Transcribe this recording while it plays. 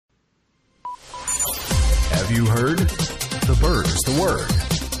Have you heard? The Bird is the word.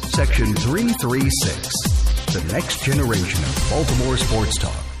 Section 336. The next generation of Baltimore sports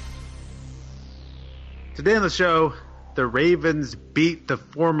talk. Today on the show, the Ravens beat the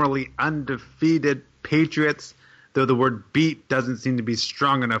formerly undefeated Patriots, though the word beat doesn't seem to be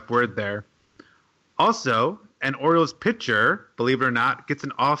strong enough word there. Also, an Orioles pitcher, believe it or not, gets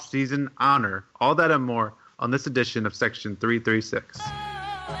an off-season honor. All that and more on this edition of Section 336.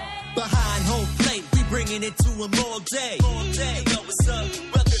 Behind home plate, we bringing it to them all day. Yo, what's up?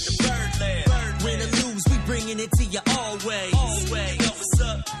 Welcome to Birdland. Win or lose, we bringing it to you always. Yo, what's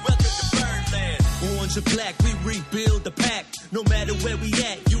up? Welcome to Birdland. Orange or black, we rebuild the pack. No matter where we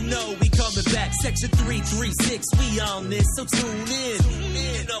at, you know we coming back. Section 336, we on this, so tune in.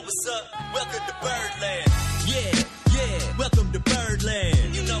 You know what's up? Welcome to Birdland. Yeah, welcome to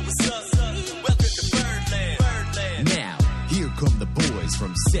Birdland. You know what's up? Welcome to Birdland. Now, here come the boys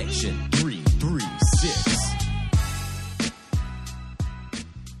from Section 336.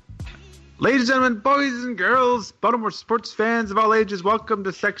 Ladies and gentlemen, boys and girls, Baltimore sports fans of all ages, welcome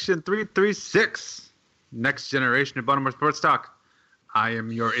to Section 336, next generation of Baltimore sports talk. I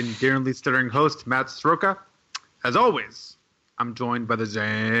am your endearingly stuttering host, Matt Sroka. As always, I'm joined by the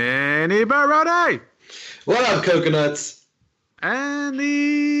zany Barone. What up, coconuts? And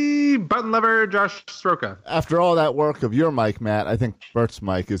the button lover, Josh Sroka. After all that work of your mic, Matt, I think Bert's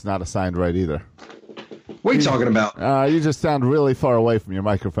mic is not assigned right either. What are you talking about? You just sound really far away from your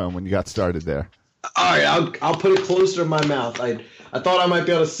microphone when you got started there. All right, I'll put it closer to my mouth. I thought I might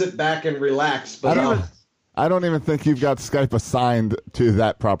be able to sit back and relax, but I don't even think you've got Skype assigned to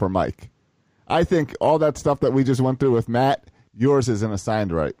that proper mic. I think all that stuff that we just went through with Matt, yours isn't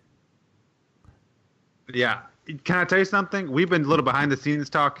assigned right. Yeah. Can I tell you something? We've been a little behind the scenes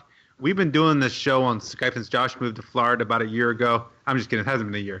talk. We've been doing this show on Skype since Josh moved to Florida about a year ago. I'm just kidding. It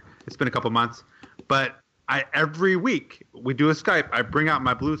hasn't been a year. It's been a couple months. But every week we do a Skype. I bring out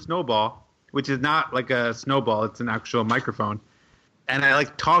my blue snowball, which is not like a snowball. It's an actual microphone. And I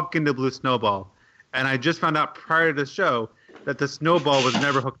talk into blue snowball. And I just found out prior to the show that the snowball was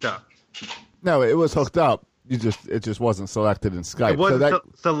never hooked up. No, it was hooked up. It just wasn't selected in Skype. It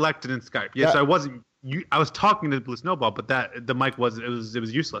wasn't selected in Skype. Yes, I wasn't. I was talking to the blue snowball, but the mic was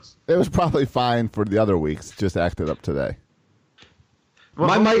useless. It was probably fine for the other weeks. Just acted up today.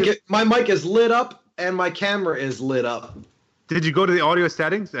 Well, my mic is lit up and my camera is lit up. Did you go to the audio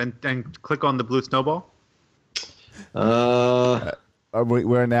settings and click on the blue snowball? We're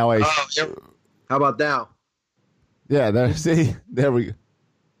now a. How about now? Yeah, there we go.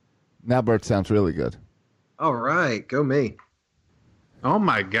 Now Bert sounds really good. All right, go me. Oh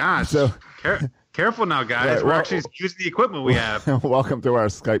my gosh! So careful now, guys. Right, We're actually using the equipment we have. Welcome to our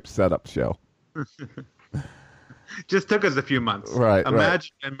Skype setup show. Just took us a few months. Right.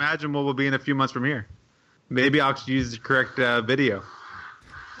 Imagine what will be in a few months from here. Maybe I'll use the correct video.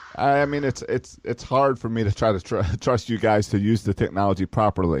 I mean, it's hard for me to try to trust you guys to use the technology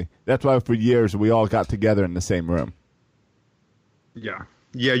properly. That's why for years we all got together in the same room. Yeah.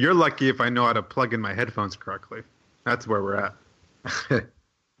 You're lucky if I know how to plug in my headphones correctly. That's where we're at.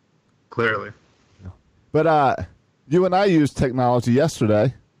 Clearly. But you and I used technology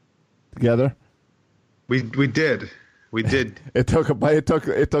yesterday together. We did. It took a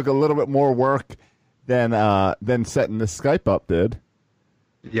little bit more work than setting the Skype up did.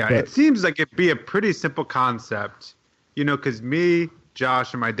 Yeah, it seems like it'd be a pretty simple concept, because me,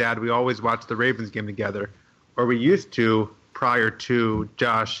 Josh, and my dad, we always watch the Ravens game together, or we used to prior to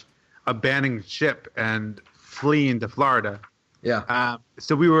Josh abandoning ship and fleeing to Florida. Yeah.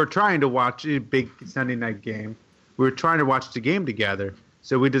 So we were trying to watch a big Sunday night game. We were trying to watch the game together,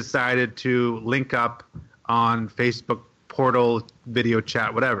 so we decided to link up on Facebook portal, video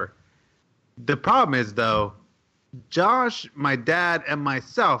chat, whatever. The problem is, though, Josh, my dad, and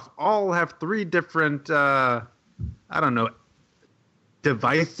myself all have three different,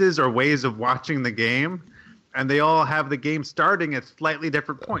 devices or ways of watching the game, and they all have the game starting at slightly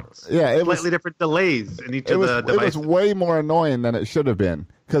different points. Yeah, slightly different delays in each of the devices. It was way more annoying than it should have been,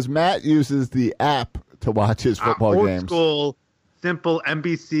 because Matt uses the app to watch his football games. Old school, simple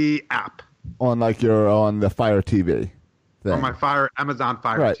NBC app. On the Fire TV thing. On my Amazon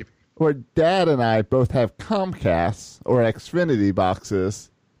Fire right. TV. Where Dad and I both have Comcast or Xfinity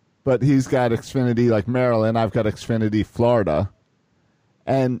boxes, but he's got Xfinity like Maryland, I've got Xfinity Florida,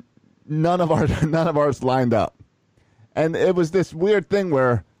 and none of ours lined up. And it was this weird thing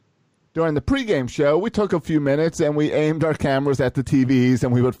where during the pregame show, we took a few minutes and we aimed our cameras at the TVs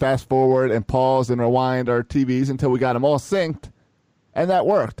and we would fast forward and pause and rewind our TVs until we got them all synced. And that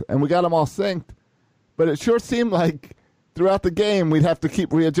worked. And we got them all synced. But it sure seemed like throughout the game, we'd have to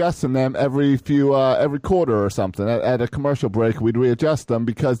keep readjusting them every quarter or something. At a commercial break, we'd readjust them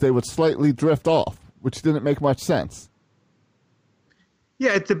because they would slightly drift off, which didn't make much sense.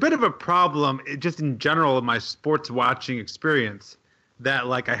 Yeah, it's a bit of a problem just in general in my sports watching experience that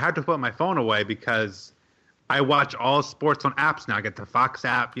like I had to put my phone away because I watch all sports on apps now. I get the Fox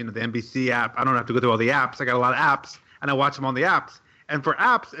app, the NBC app. I don't have to go through all the apps. I got a lot of apps, and I watch them on the apps. And for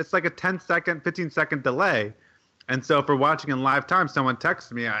apps, it's like a 10-second, 15-second delay. And so for watching in live time, someone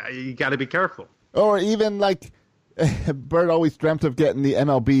texts me, you got to be careful. Or even like Bert always dreamt of getting the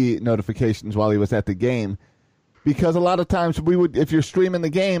MLB notifications while he was at the game. Because a lot of times if you're streaming the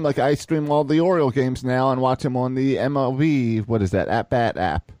game, like I stream all the Oriole games now and watch them on the MLB, At Bat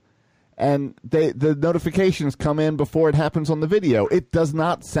app. And the notifications come in before it happens on the video. It does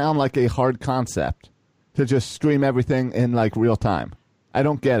not sound like a hard concept to just stream everything in like real time. I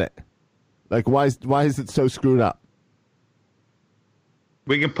don't get it. Like why is it so screwed up?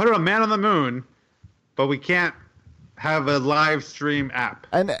 We can put a man on the moon, but we can't have a live stream app.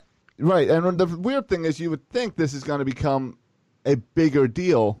 Right, and the weird thing is you would think this is going to become a bigger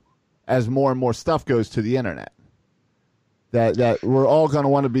deal as more and more stuff goes to the internet. That we're all going to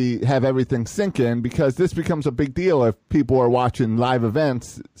want to have everything sync in because this becomes a big deal if people are watching live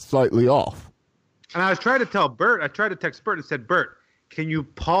events slightly off. And I was trying to tell Bert, I tried to text Bert and said, Bert, can you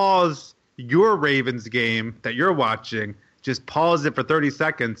pause your Ravens game that you're watching? Just pause it for 30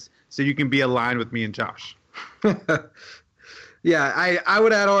 seconds so you can be aligned with me and Josh. Yeah, I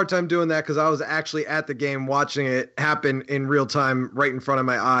would have had a hard time doing that because I was actually at the game watching it happen in real time right in front of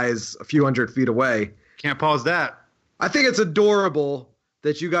my eyes a few hundred feet away. Can't pause that. I think it's adorable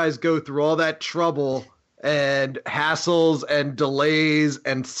that you guys go through all that trouble and hassles and delays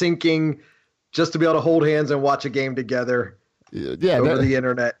and syncing just to be able to hold hands and watch a game together over the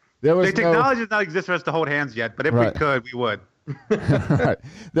internet. The technology does not exist for us to hold hands yet, but if we could, we would. Right.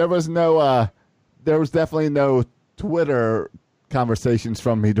 There was definitely no Twitter conversations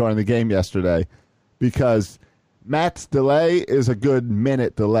from me during the game yesterday because Matt's delay is a good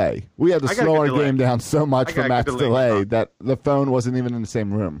minute delay. We had to slow our game down so much for Matt's delay that the phone wasn't even in the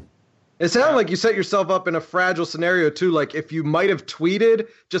same room. It sounded like you set yourself up in a fragile scenario too. Like if you might have tweeted,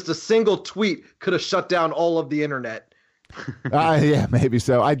 just a single tweet could have shut down all of the internet. Yeah, maybe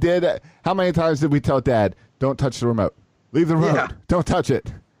so. I did. How many times did we tell Dad, don't touch the remote? Leave the remote. Yeah. Don't touch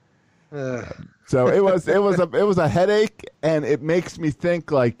it. So it was a headache, and it makes me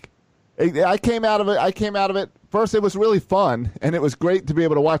think like I came out of it. First, it was really fun, and it was great to be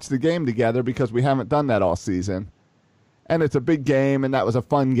able to watch the game together because we haven't done that all season. And it's a big game, and that was a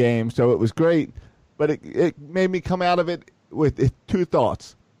fun game, so it was great. But it made me come out of it with two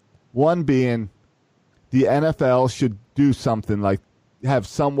thoughts. One being the NFL should do something like have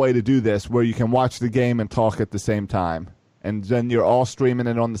some way to do this where you can watch the game and talk at the same time. And then you're all streaming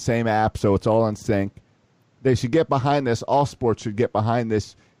it on the same app, so it's all in sync. They should get behind this. All sports should get behind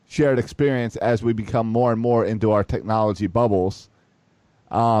this shared experience as we become more and more into our technology bubbles.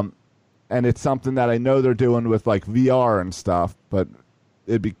 And it's something that I know they're doing with like VR and stuff, but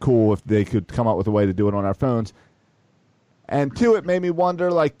it'd be cool if they could come up with a way to do it on our phones. And two, it made me wonder,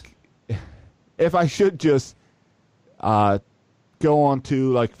 like, if I should just go on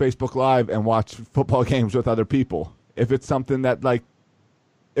to like Facebook Live and watch football games with other people. If it's something that, like,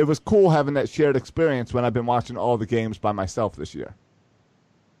 it was cool having that shared experience when I've been watching all the games by myself this year.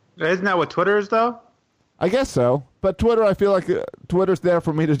 Isn't that what Twitter is, though? I guess so. But Twitter, I feel like Twitter's there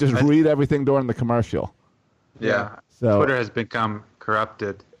for me to just read everything during the commercial. Yeah. So Twitter has become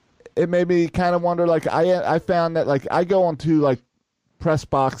corrupted. It made me kind of wonder, like, I found that, like, I go onto, like, Press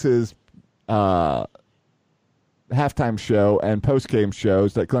Box's halftime show and post-game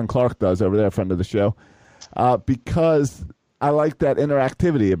shows that Glenn Clark does over there, a friend of the show, because I like that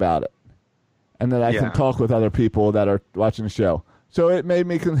interactivity about it, and that I can talk with other people that are watching the show. So it made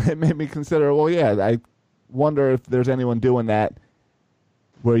me consider, well, yeah, I wonder if there's anyone doing that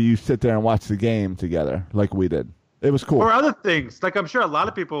where you sit there and watch the game together like we did. It was cool. Or other things. Like, I'm sure a lot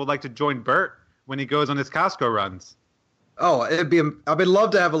of people would like to join Bert when he goes on his Costco runs. Oh, I would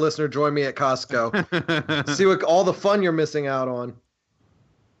love to have a listener join me at Costco. See what all the fun you're missing out on.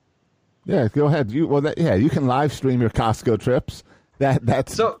 Yeah, go ahead. You can live stream your Costco trips.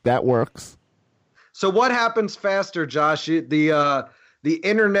 That works. So what happens faster, Josh? The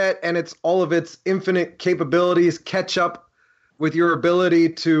internet and all of its infinite capabilities catch up with your ability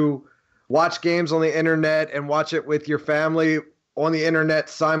to watch games on the internet and watch it with your family on the internet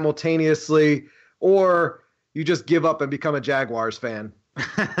simultaneously, or you just give up and become a Jaguars fan?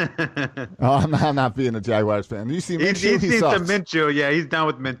 I'm not being a Jaguars fan. You see Minshew? He's He seen sucks. some Minshew. Yeah, he's done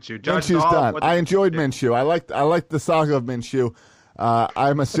with Minshew. Minshew's done. I enjoyed Minshew. I liked the saga of Minshew.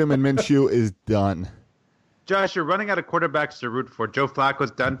 I'm assuming Minshew is done. Josh, you're running out of quarterbacks to root for. Joe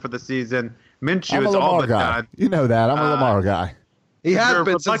Flacco's done for the season. Minshew I'm a is all Lamar but guy. done. You know that. I'm a Lamar guy. He has You're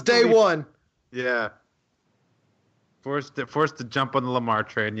been since day one. Yeah. Forced to jump on the Lamar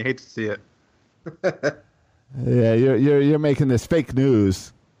train. You hate to see it. Yeah, you're making this fake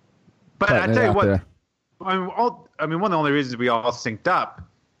news. But I tell you what, there. one of the only reasons we all synced up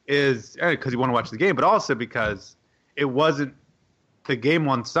is because you want to watch the game, but also because it wasn't the game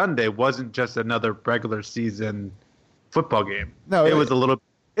on Sunday wasn't just another regular season football game. No, it was a little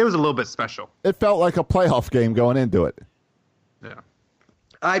bit special. It felt like a playoff game going into it. Yeah.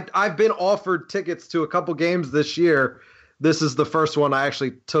 I've been offered tickets to a couple games this year. This is the first one I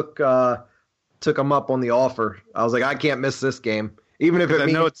actually took them up on the offer. I was like, I can't miss this game, even if it means.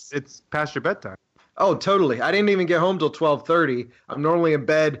 I know it's past your bedtime. Oh, totally. I didn't even get home till 12:30. I'm normally in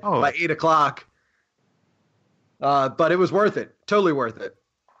bed by 8 o'clock. But it was worth it. Totally worth it.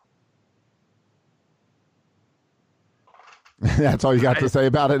 That's all you got to say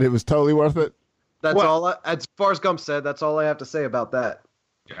about it? It was totally worth it? That's all. As Forrest Gump said, that's all I have to say about that.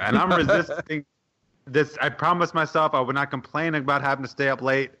 And I'm resisting this. I promised myself I would not complain about having to stay up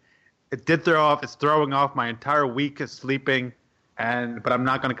late. It did throw off. It's throwing off my entire week of sleeping, but I'm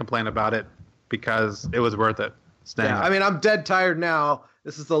not going to complain about it because it was worth it. Staying up. I mean, I'm dead tired now.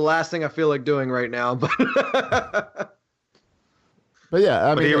 This is the last thing I feel like doing right now. But yeah,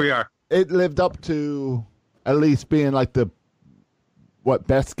 I mean, here we are. It lived up to at least being like the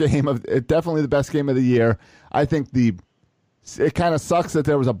best game of it. Definitely the best game of the year. I think it kind of sucks that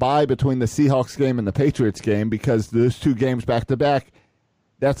there was a bye between the Seahawks game and the Patriots game because those two games back to back.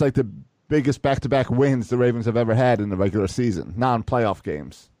 That's like the biggest back-to-back wins the Ravens have ever had in the regular season, non-playoff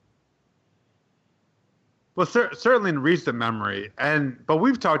games. Well, certainly in recent memory, but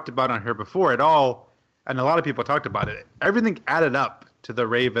we've talked about it on here before. It all, and a lot of people talked about it. Everything added up to the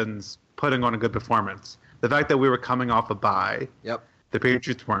Ravens putting on a good performance. The fact that we were coming off a bye, yep, the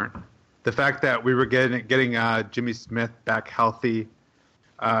Patriots weren't. The fact that we were getting Jimmy Smith back healthy,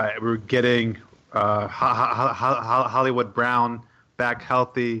 we were getting Hollywood Brown back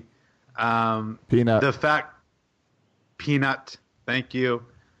healthy. Peanut. Peanut. Thank you.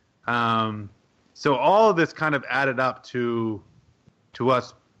 So all of this kind of added up to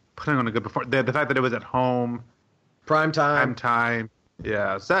us putting on a good performance. The fact that it was at home, prime time.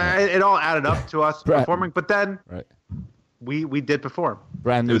 Yeah. So it all added up to us performing. But then we did perform.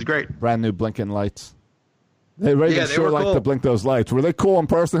 It was great. Brand new blinking lights. They sure like to blink those lights. Were they cool in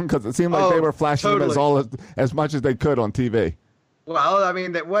person? Because it seemed like they were flashing them as much as they could on TV. Well, I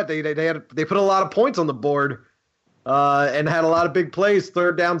mean, they put a lot of points on the board, and had a lot of big plays,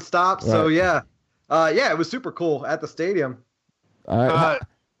 third down stops. Right. So it was super cool at the stadium. How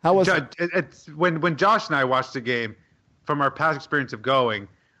was it's when Josh and I watched the game, from our past experience of going,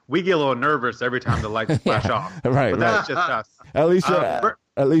 we get a little nervous every time the lights flash off. Right, but that's just us. At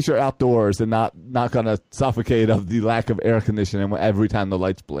least you're outdoors and not going to suffocate of the lack of air conditioning every time the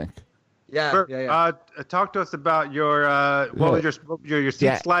lights blink. Yeah. Talk to us about your what was your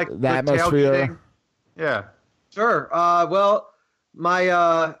seats like? The atmosphere. Yeah. Sure. Well,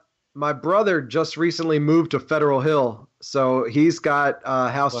 my brother just recently moved to Federal Hill, so he's got a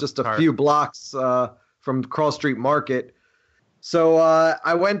house just a few blocks from Cross Street Market. So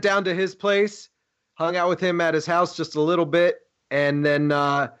I went down to his place, hung out with him at his house just a little bit, and then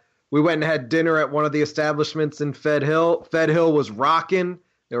we went and had dinner at one of the establishments in Fed Hill. Fed Hill was rocking.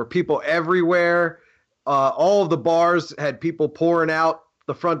 There were people everywhere. All of the bars had people pouring out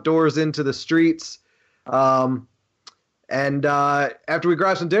the front doors into the streets. And after we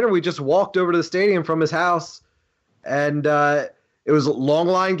grabbed some dinner, we just walked over to the stadium from his house. And it was a long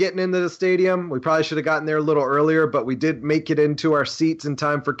line getting into the stadium. We probably should have gotten there a little earlier, but we did make it into our seats in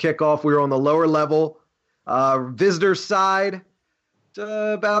time for kickoff. We were on the lower level, visitor side,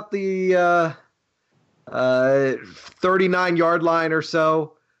 about the 39-yard line or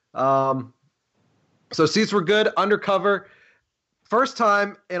so. So seats were good, undercover. First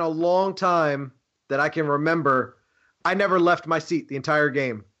time in a long time that I can remember, I never left my seat the entire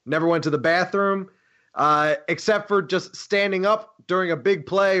game. Never went to the bathroom, except for just standing up during a big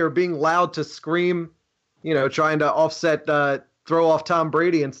play or being loud to scream, trying to offset, throw off Tom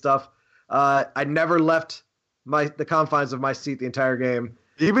Brady and stuff. I never left the confines of my seat the entire game.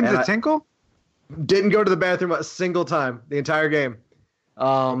 Even to tinkle? Didn't go to the bathroom a single time the entire game.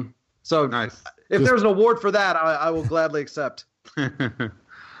 So nice. If there's an award for that, I will gladly accept.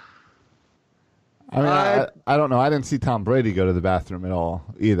 I mean, I don't know. I didn't see Tom Brady go to the bathroom at all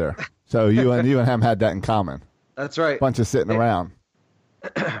either. So you and him had that in common. That's right. Bunch of sitting around.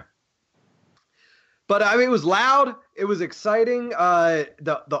 But I mean, it was loud. It was exciting.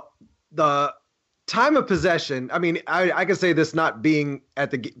 The time of possession. I mean, I can say this: not being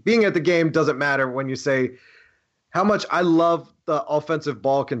at the game doesn't matter when you say how much I love the offensive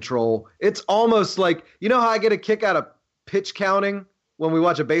ball control. It's almost like, you know how I get a kick out of pitch counting when we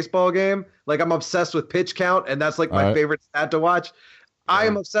watch a baseball game? Like, I'm obsessed with pitch count, and that's like my favorite stat to watch. Yeah. I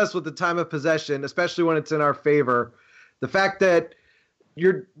am obsessed with the time of possession, especially when it's in our favor. The fact that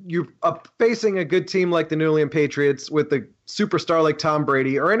you're facing a good team like the New England Patriots with a superstar like Tom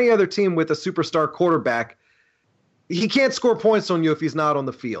Brady, or any other team with a superstar quarterback, he can't score points on you if he's not on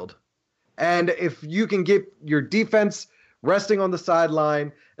the field. And if you can get your defense resting on the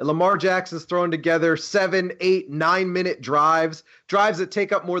sideline, and Lamar Jackson's throwing together 7, 8, 9-minute drives that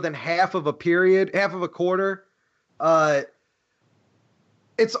take up more than half of a quarter,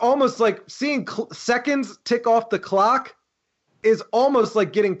 it's almost like seeing seconds tick off the clock is almost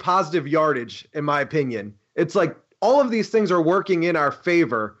like getting positive yardage, in my opinion. It's like all of these things are working in our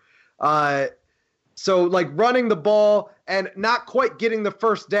favor. So like running the ball and not quite getting the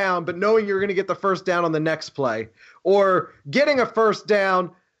first down, but knowing you're going to get the first down on the next play, or getting a first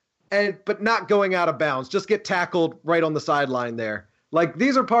down but not going out of bounds, just get tackled right on the sideline there. Like,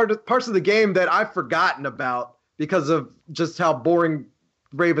 these are parts of the game that I've forgotten about because of just how boring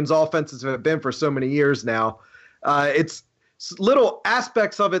Ravens offenses have been for so many years now. It's little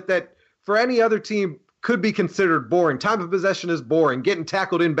aspects of it that for any other team could be considered boring. Time of possession is boring. Getting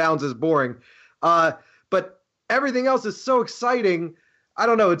tackled in bounds is boring. But everything else is so exciting. I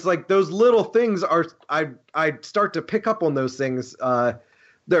don't know. It's like those little things are, I start to pick up on those things.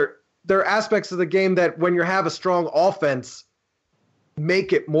 They're aspects of the game that when you have a strong offense,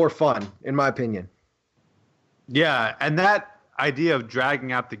 make it more fun, in my opinion. Yeah. And that idea of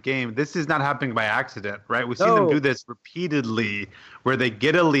dragging out the game, this is not happening by accident, right? We've seen them do this repeatedly, where they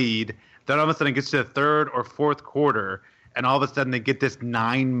get a lead, then all of a sudden it gets to the third or fourth quarter, and all of a sudden they get this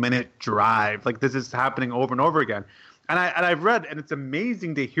 9-minute drive. Like, this is happening over and over again. And I've read, and it's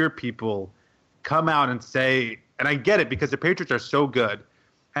amazing to hear people come out and say, and I get it because the Patriots are so good.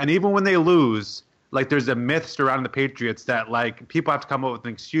 And even when they lose, like, there's a myth surrounding the Patriots that, like, people have to come up with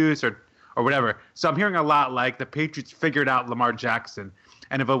an excuse or whatever. So I'm hearing a lot like the Patriots figured out Lamar Jackson.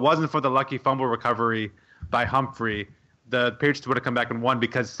 And if it wasn't for the lucky fumble recovery by Humphrey, the Patriots would have come back and won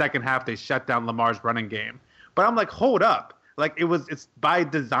because second half they shut down Lamar's running game. But I'm like, hold up. Like, it's by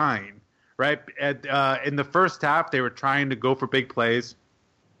design, right? In the first half, they were trying to go for big plays.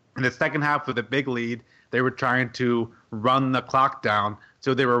 In the second half with a big lead, they were trying to run the clock down.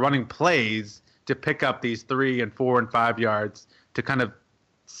 So they were running plays to pick up these 3 and 4 and 5 yards to kind of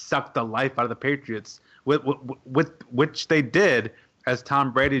suck the life out of the Patriots, which they did as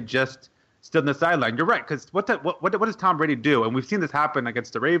Tom Brady just stood on the sideline. You're right, because what does Tom Brady do? And we've seen this happen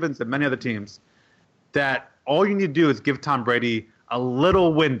against the Ravens and many other teams, that all you need to do is give Tom Brady a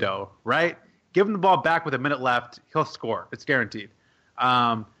little window, right? Give him the ball back with a minute left, he'll score. It's guaranteed.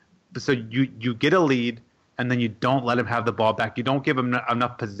 So you get a lead, and then you don't let him have the ball back. You don't give him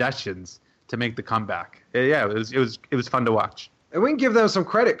enough possessions to make the comeback. Yeah, it was fun to watch. And we can give them some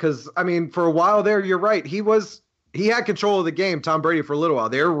credit because, I mean, for a while there, you're right. He had control of the game, Tom Brady, for a little while.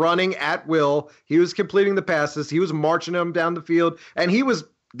 They were running at will. He was completing the passes. He was marching them down the field, and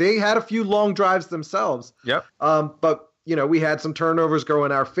they had a few long drives themselves. Yep. But we had some turnovers go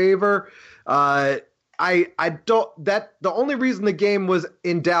in our favor. The only reason the game was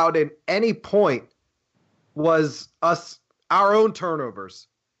in doubt at any point was our own turnovers.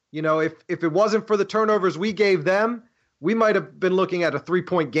 If it wasn't for the turnovers we gave them, we might have been looking at a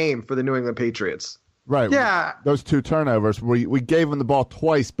 3-point game for the New England Patriots. Right. Yeah. Those 2 turnovers, we gave them the ball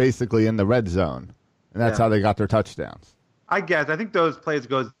twice basically in the red zone, and that's how they got their touchdowns. I guess. I think those plays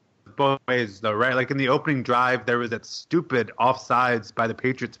goes both ways, though, right? Like, in the opening drive, there was that stupid offsides by the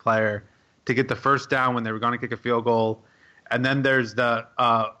Patriots player to get the first down when they were going to kick a field goal. And then there's the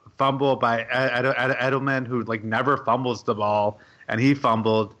fumble by Edelman, who, like, never fumbles the ball, and he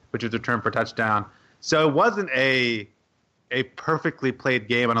fumbled, which was returned for a touchdown. So it wasn't a perfectly played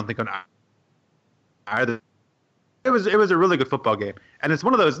game, I don't think, on either. It was a really good football game. And it's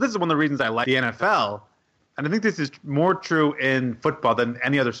one of those, this is one of the reasons I like the NFL. And I think this is more true in football than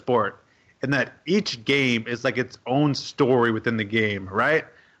any other sport, in that each game is like its own story within the game, right?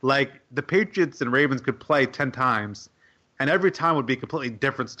 Like, the Patriots and Ravens could play 10 times, and every time would be a completely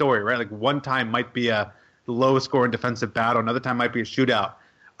different story, right? Like, one time might be a low-scoring defensive battle, another time might be a shootout,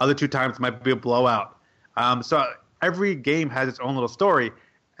 other 2 times might be a blowout. So every game has its own little story,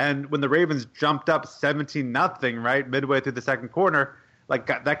 And when the Ravens jumped up 17-0, right, midway through the second quarter, like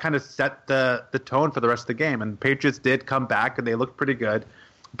that kind of set the tone for the rest of the game. And Patriots did come back, and they looked pretty good.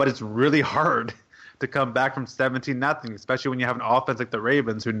 But it's really hard to come back from 17-0, especially when you have an offense like the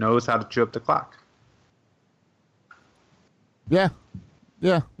Ravens who knows how to chew up the clock. Yeah,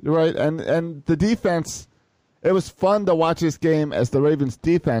 you're right. And the defense, it was fun to watch this game as the Ravens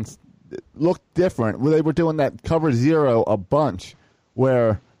defense looked different. They were doing that cover zero a bunch,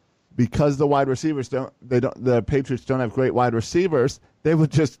 where because the wide receivers the Patriots don't have great wide receivers, they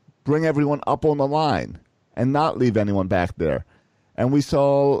would just bring everyone up on the line and not leave anyone back there. And we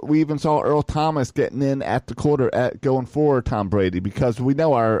even saw Earl Thomas getting in at the quarter going for Tom Brady, because we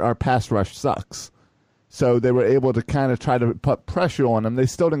know our pass rush sucks. So they were able to kind of try to put pressure on him. They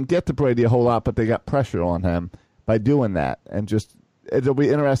still didn't get to Brady a whole lot, but they got pressure on him by doing that. And just it'll be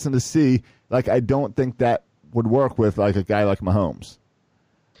interesting to see. Like, I don't think that would work with like a guy like Mahomes.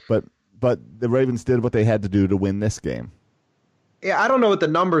 But the Ravens did what they had to do to win this game. Yeah, I don't know what the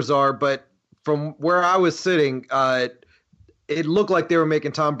numbers are, but from where I was sitting, it looked like they were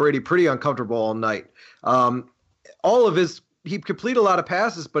making Tom Brady pretty uncomfortable all night. He completed a lot of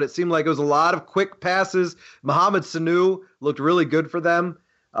passes, but it seemed like it was a lot of quick passes. Mohamed Sanu looked really good for them.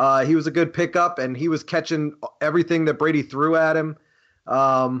 He was a good pickup, and he was catching everything that Brady threw at him.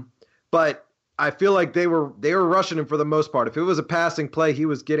 But I feel like they were rushing him for the most part. If it was a passing play, he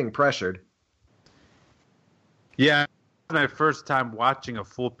was getting pressured. Yeah, my first time watching a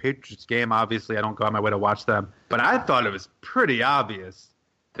full Patriots game. Obviously, I don't go out my way to watch them, but I thought it was pretty obvious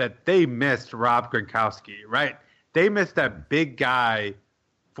that they missed Rob Gronkowski, right? They missed that big guy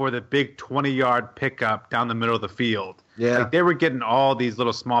for the big 20-yard pickup down the middle of the field. Yeah. Like, they were getting all these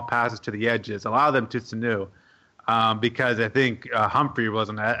little small passes to the edges, a lot of them to Sanu, because I think Humphrey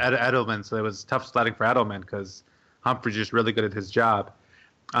wasn't at Edelman, so it was tough sledding for Edelman because Humphrey's just really good at his job.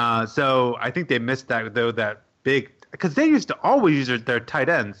 So I think they missed that big, because they used to always use their tight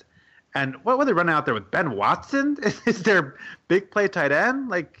ends. And what were they running out there with? Ben Watson? Is their big play tight end?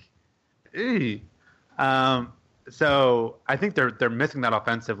 Like, so I think they're missing that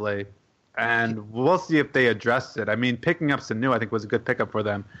offensively, and we'll see if they address it. I mean, picking up Sanu, I think, was a good pickup for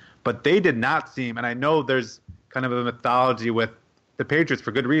them, but they did not seem, and I know there's kind of a mythology with the Patriots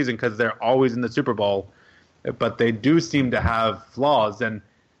for good reason because they're always in the Super Bowl, but they do seem to have flaws, and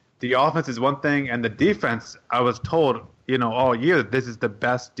the offense is one thing, and the defense, I was told, all year, this is the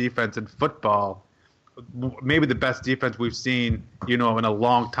best defense in football, maybe the best defense we've seen, in a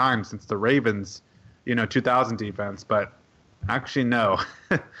long time since the Ravens, 2000 defense, but actually, no.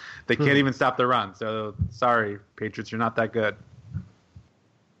 They can't even stop the run. So, sorry, Patriots, you're not that good.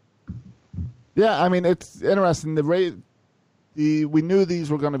 Yeah, I mean, it's interesting. We knew these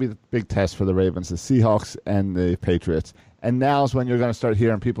were going to be the big test for the Ravens, the Seahawks and the Patriots. And now is when you're going to start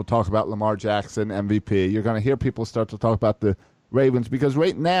hearing people talk about Lamar Jackson, MVP. You're going to hear people start to talk about the Ravens, because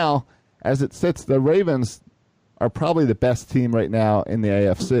right now, as it sits, the Ravens are probably the best team right now in the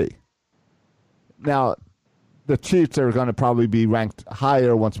AFC. Now, the Chiefs are going to probably be ranked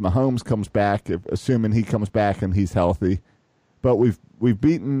higher once Mahomes comes back, assuming he comes back and he's healthy. But we've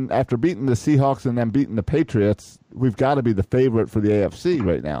beaten, after beating the Seahawks and then beating the Patriots, we've got to be the favorite for the AFC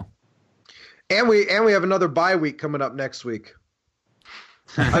right now. And we have another bye week coming up next week.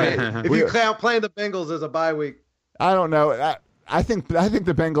 If you count playing the Bengals as a bye week, I don't know. I think the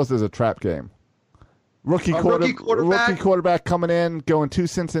Bengals is a trap game. Rookie quarterback coming in, going to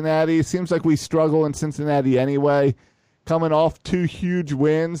Cincinnati. Seems like we struggle in Cincinnati anyway. Coming off 2 huge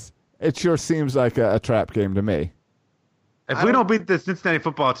wins, it sure seems like a trap game to me. If we don't beat the Cincinnati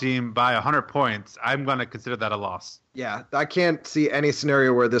football team by 100 points, I'm going to consider that a loss. Yeah, I can't see any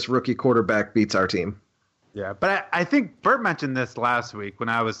scenario where this rookie quarterback beats our team. Yeah, but I think Bert mentioned this last week when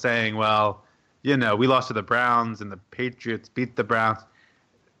I was saying, well, we lost to the Browns and the Patriots beat the Browns.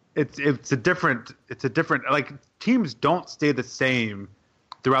 It's a different like, teams don't stay the same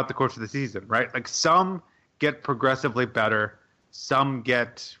throughout the course of the season, right? Like, some get progressively better, some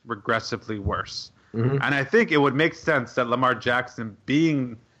get regressively worse. Mm-hmm. And I think it would make sense that Lamar Jackson,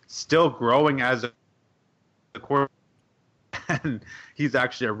 being still growing as a quarterback, and he's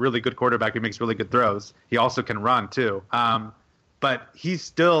actually a really good quarterback. He makes really good throws. He also can run too. But he's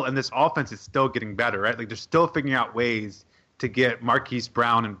still, and this offense is still getting better, right? Like, they're still figuring out ways to get Marquise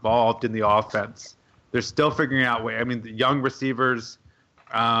Brown involved in the offense. They're still figuring out ways. I mean, the young receivers.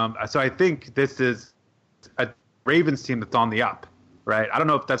 So I think this is a Ravens team that's on the up, right? I don't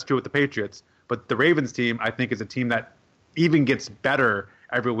know if that's true with the Patriots, but the Ravens team, I think, is a team that even gets better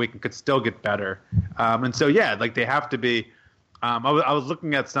every week and could still get better. And so, yeah, like, they have to be. I was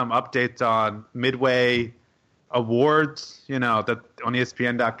looking at some updates on midway awards, that on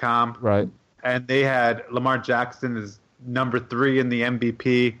ESPN.com. Right. And they had Lamar Jackson as number 3 in the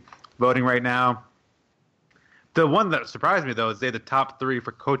MVP voting right now. The one that surprised me, though, is they had the top 3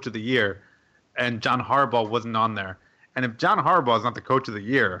 for Coach of the Year, and John Harbaugh wasn't on there. And if John Harbaugh is not the Coach of the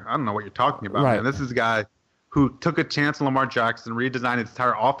Year, I don't know what you're talking about, right. man. This is a guy who took a chance on Lamar Jackson, redesigned his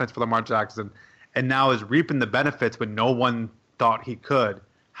entire offense for Lamar Jackson, and now is reaping the benefits when no one thought he could.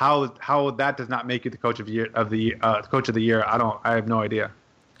 How that does not make you the Coach of the Year Coach of the Year? I have no idea.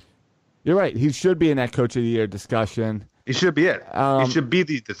 You're right. He should be in that Coach of the Year discussion. He should be it. He should be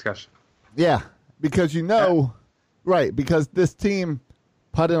the discussion. Yeah, because right, because this team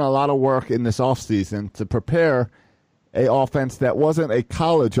put in a lot of work in this offseason to prepare a offense that wasn't a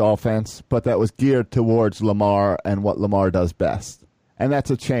college offense, but that was geared towards Lamar and what Lamar does best. And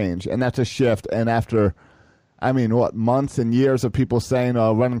that's a change, and that's a shift. And after, months and years of people saying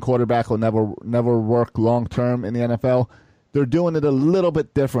running quarterback will never work long-term in the NFL, they're doing it a little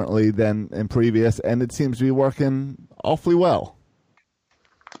bit differently than in previous, and it seems to be working awfully well.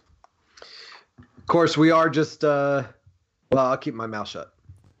 Of course, we are just, I'll keep my mouth shut.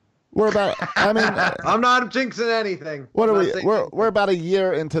 We're about, I'm not jinxing anything. What are we? We're about a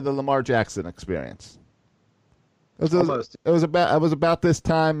year into the Lamar Jackson experience. Almost. It was about this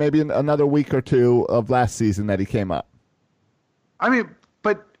time, maybe another week or two of last season that he came up.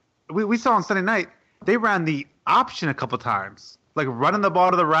 But we saw on Sunday night, they ran the option a couple times, like running the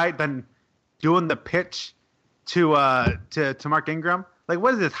ball to the right, then doing the pitch to Mark Ingram. Like,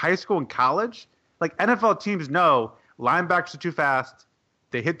 what is this, high school and college? Like, NFL teams know linebackers are too fast,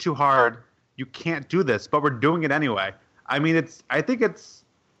 they hit too hard, you can't do this, but we're doing it anyway. I think it's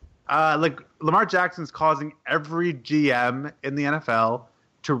like Lamar Jackson's causing every GM in the NFL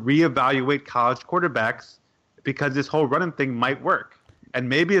to reevaluate college quarterbacks because this whole running thing might work. And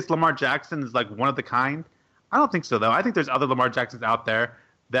maybe it's Lamar Jackson is like one of the kind. I don't think so, though. I think there's other Lamar Jacksons out there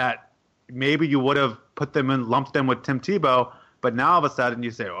that maybe you would have lumped them with Tim Tebow, but now all of a sudden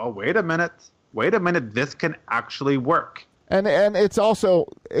you say, oh, wait a minute, this can actually work. And it's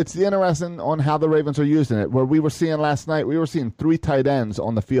interesting on how the Ravens are using it. Where we were seeing last night, we were seeing 3 tight ends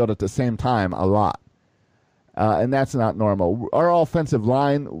on the field at the same time a lot. And that's not normal. Our offensive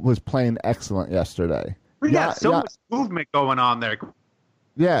line was playing excellent yesterday. We got so much movement going on there.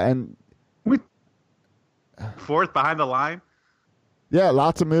 Yeah, and fourth behind the line. Yeah,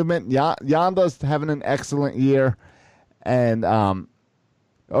 lots of movement. Yonda's having an excellent year. And how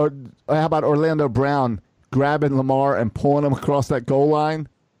about Orlando Brown grabbing Lamar and pulling him across that goal line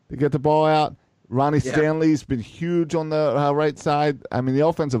to get the ball out? Ronnie Stanley's been huge on the right side. The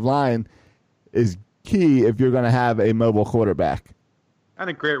offensive line is key if you're going to have a mobile quarterback. And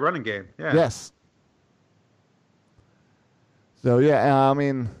a great running game. Yeah. Yes. So, we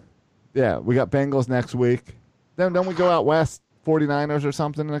got Bengals next week. Then we go out west, 49ers or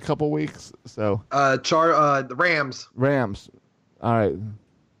something in a couple weeks. So the Rams. Rams. All right.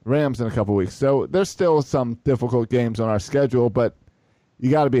 Rams in a couple weeks. So there's still some difficult games on our schedule, but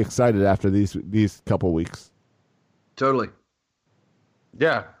you got to be excited after these couple weeks. Totally.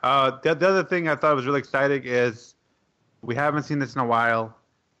 Yeah. The other thing I thought was really exciting is we haven't seen this in a while.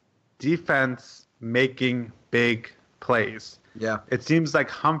 Defense making big plays. Yeah. It seems like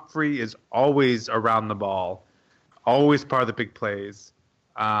Humphrey is always around the ball, always part of the big plays.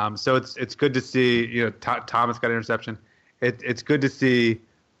 So it's good to see. Thomas got an interception. It's good to see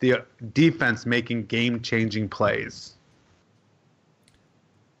the defense making game-changing plays.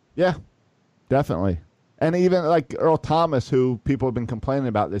 Yeah, definitely. And even like Earl Thomas, who people have been complaining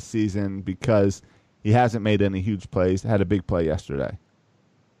about this season because he hasn't made any huge plays, had a big play yesterday.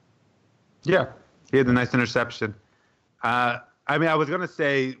 Yeah, he had a nice interception. I was going to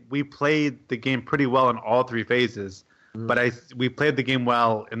say we played the game pretty well in all 3 phases, but we played the game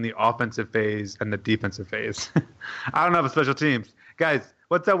well in the offensive phase and the defensive phase. I don't know about special teams. Guys,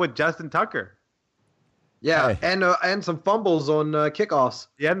 what's up with Justin Tucker? Yeah, and some fumbles on kickoffs.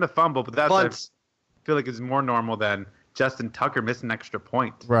 Yeah, and the fumble, but that's I feel like is more normal than Justin Tucker missing an extra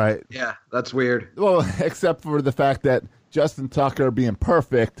point. Right. Yeah, that's weird. Well, except for the fact that Justin Tucker being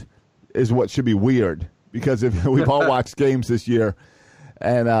perfect is what should be weird. Because if we've all watched games this year,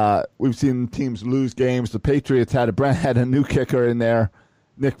 and we've seen teams lose games. The Patriots had a new kicker in there,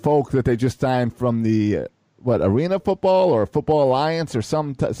 Nick Folk, that they just signed from the Arena Football or Football Alliance or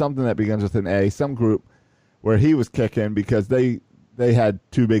something that begins with an A, some group where he was kicking because they had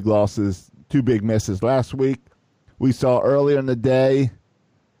 2 big losses, 2 big misses last week. We saw earlier in the day,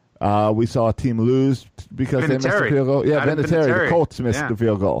 we saw a team lose because they missed a field goal. Yeah, Vinatieri, the Colts missed the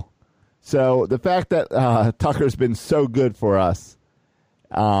field goal. So the fact that Tucker's been so good for us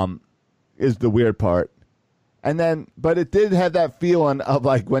is the weird part. And then, but it did have that feeling of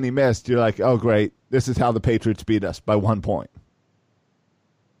like when he missed, you're like, oh, great. This is how the Patriots beat us by 1 point.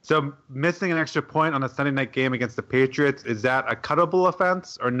 So missing an extra point on a Sunday night game against the Patriots, is that a cuttable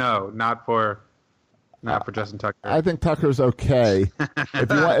offense or no? Not for Justin Tucker. I think Tucker's okay.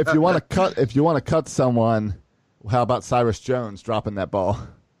 if you want to cut someone, how about Cyrus Jones dropping that ball?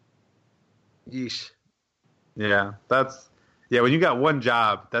 Yeesh. Yeah, when you got one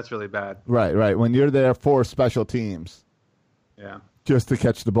job, that's really bad. Right. When you're there for special teams. Yeah. Just to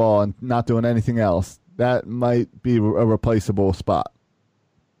catch the ball and not doing anything else, that might be a replaceable spot.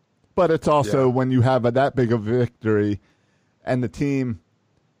 But it's also when you have that big of a victory and the team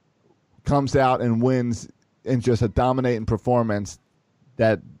comes out and wins in just a dominating performance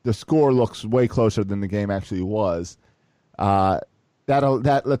that the score looks way closer than the game actually was, that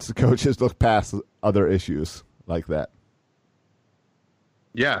lets the coaches look past other issues like that.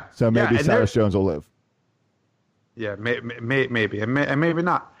 Yeah. So maybe Cyrus Jones will live. Yeah, maybe, and maybe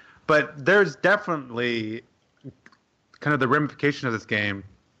not. But there's definitely kind of the ramification of this game.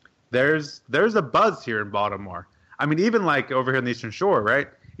 There's a buzz here in Baltimore. I mean, even like over here in the Eastern Shore, right?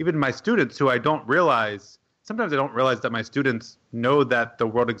 Even my students who sometimes I don't realize that my students know that the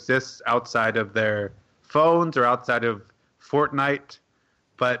world exists outside of their phones or outside of Fortnite.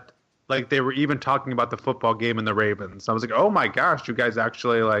 But like they were even talking about the football game and the Ravens. I was like, oh my gosh, you guys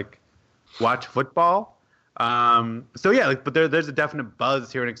actually like watch football? So yeah, but there's a definite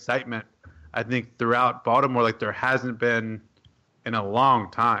buzz here and excitement, I think, throughout Baltimore like there hasn't been in a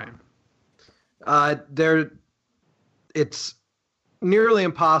long time. It's nearly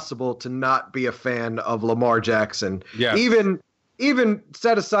impossible to not be a fan of Lamar Jackson. Yeah. Even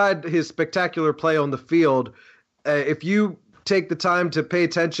set aside his spectacular play on the field, if you take the time to pay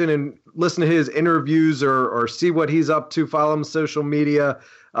attention and listen to his interviews or see what he's up to, follow him on social media,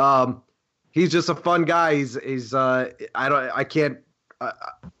 he's just a fun guy. He's I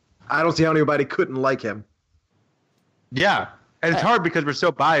don't see how anybody couldn't like him. Yeah. And it's hard because we're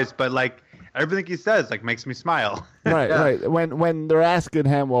so biased, but like everything he says like makes me smile. Right. When they're asking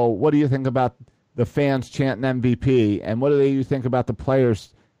him, well, what do you think about the fans chanting MVP? And what do you think about the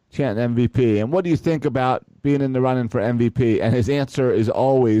players chanting MVP? And what do you think about being in the running for MVP? And his answer is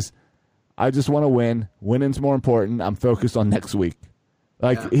always, I just want to win. Winning's more important. I'm focused on next week.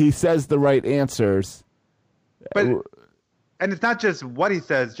 He says the right answers. And it's not just what he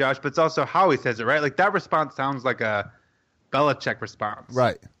says, Josh, but it's also how he says it, right? Like that response sounds like a Belichick response.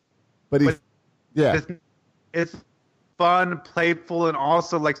 Right. But it's fun, playful, and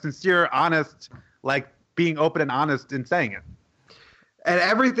also like sincere, honest, like being open and honest in saying it. And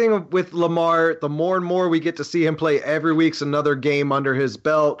everything with Lamar, the more and more we get to see him play every week's another game under his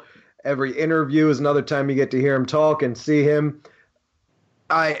belt. Every interview is another time you get to hear him talk and see him.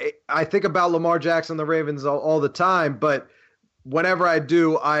 I think about Lamar Jackson, the Ravens all the time, but whenever I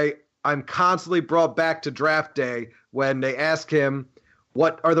do, I'm constantly brought back to draft day when they ask him,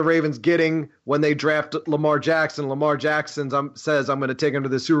 what are the Ravens getting when they draft Lamar Jackson? Lamar Jackson says, I'm going to take him to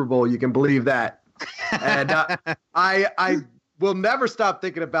the Super Bowl. You can believe that. And I will never stop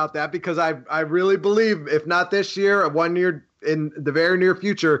thinking about that because I really believe, if not this year, 1 year in the very near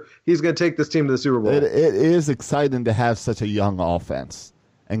future, he's going to take this team to the Super Bowl. It is exciting to have such a young offense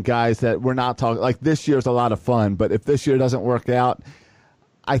and guys that we're not talking like this year's a lot of fun. But if this year doesn't work out,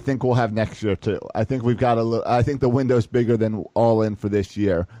 I think we'll have next year too. I think I think the window's bigger than all in for this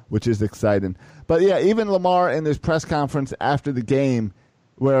year, which is exciting. But yeah, even Lamar in his press conference after the game,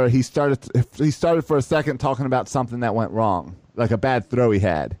 where he started for a second talking about something that went wrong, like a bad throw he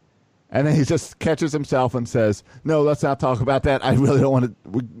had, and then he just catches himself and says, "No, let's not talk about that. I really don't want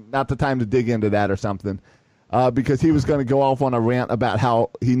to. Not the time to dig into that or something," because he was going to go off on a rant about how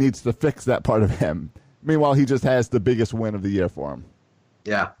he needs to fix that part of him. Meanwhile, he just has the biggest win of the year for him.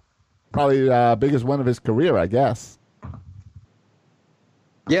 Yeah. Probably the biggest win of his career, I guess.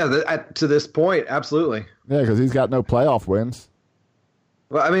 Yeah, to this point, absolutely. Yeah, because he's got no playoff wins.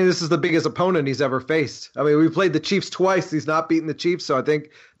 Well, I mean, this is the biggest opponent he's ever faced. I mean, we played the Chiefs twice. He's not beaten the Chiefs, so I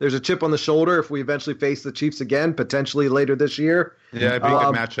think there's a chip on the shoulder if we eventually face the Chiefs again, potentially later this year. Yeah, it'd be a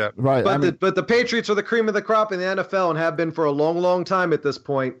good matchup. Right. But the Patriots are the cream of the crop in the NFL and have been for a long, long time at this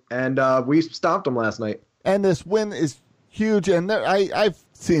point, and we stomped them last night. And this win is huge, and I've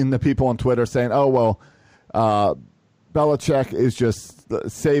seen the people on Twitter saying, "Oh well, Belichick is just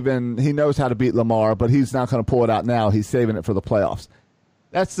saving. He knows how to beat Lamar, but he's not going to pull it out now. He's saving it for the playoffs."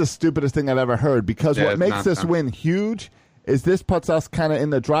 That's the stupidest thing I've ever heard. Because what makes this win huge is this puts us kind of in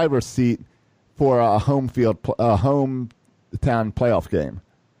the driver's seat for a hometown playoff game.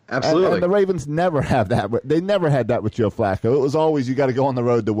 Absolutely. And the Ravens never have that. They never had that with Joe Flacco. It was always you got to go on the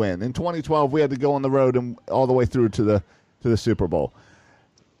road to win. In 2012, we had to go on the road and all the way through to the Super Bowl.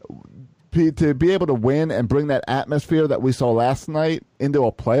 To be able to win and bring that atmosphere that we saw last night into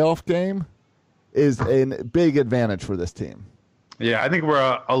a playoff game is a big advantage for this team. Yeah, I think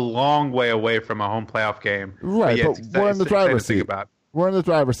we're a long way away from a home playoff game. Right, but we're in the driver's seat. We're in the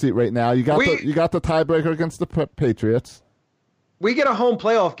driver's seat right now. You got the tiebreaker against the Patriots. We get a home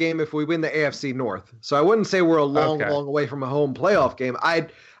playoff game if we win the AFC North. So I wouldn't say we're a long way from a home playoff game. I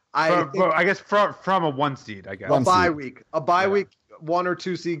guess from a 1 seed, I guess. A bye week. A bye week, 1 or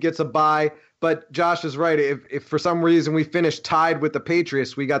 2 seed gets a bye. But Josh is right. If for some reason we finish tied with the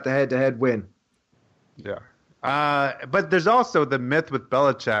Patriots, we got the head-to-head win. Yeah. But there's also the myth with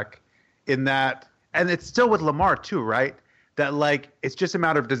Belichick in that, and it's still with Lamar too, right? That like it's just a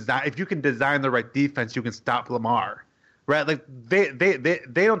matter of design. If you can design the right defense, you can stop Lamar, right? Like they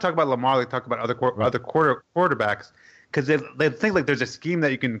don't talk about Lamar. They talk about other quarterbacks because they think like there's a scheme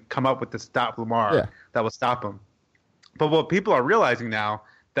that you can come up with to stop Lamar that will stop him. But what people are realizing now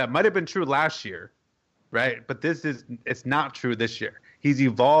that might have been true last year, right? But it's not true this year. He's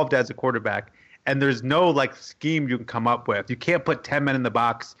evolved as a quarterback. And there's no like scheme you can come up with. You can't put 10 men in the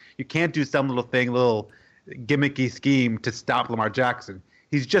box. You can't do some little gimmicky scheme to stop Lamar Jackson.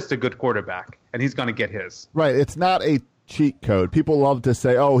 He's just a good quarterback, and he's going to get his. Right. It's not a cheat code. People love to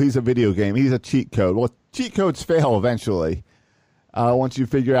say, oh, he's a video game. He's a cheat code. Well, cheat codes fail eventually once you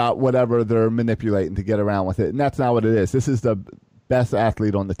figure out whatever they're manipulating to get around with it. And that's not what it is. This is the best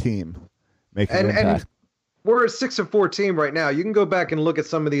athlete on the team making an impact. And we're a 6-4 team right now. You can go back and look at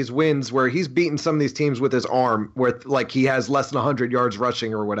some of these wins where he's beaten some of these teams with his arm, where like he has less than 100 yards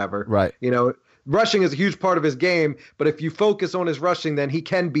rushing or whatever. Right. You know, rushing is a huge part of his game, but if you focus on his rushing, then he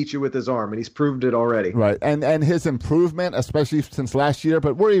can beat you with his arm, and he's proved it already. Right. And his improvement, especially since last year,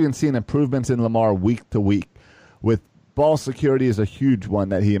 but we're even seeing improvements in Lamar week to week. With ball security is a huge one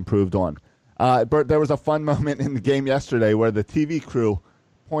that he improved on. Bert, there was a fun moment in the game yesterday where the TV crew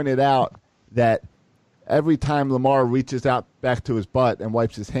pointed out that every time Lamar reaches out back to his butt and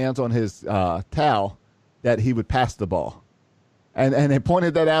wipes his hands on his towel, that he would pass the ball. And they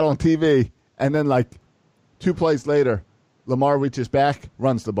pointed that out on TV, and then like 2 plays later, Lamar reaches back,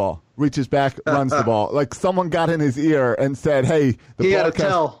 runs the ball. Reaches back, runs the ball. Like someone got in his ear and said, hey, the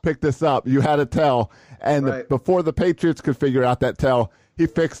broadcast picked this up. You had a tell. And before the Patriots could figure out that tell, he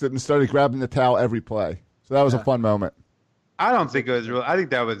fixed it and started grabbing the towel every play. So that was a fun moment. I don't think it was real. I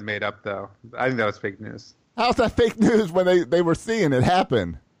think that was made up, though. I think that was fake news. How's that fake news when they were seeing it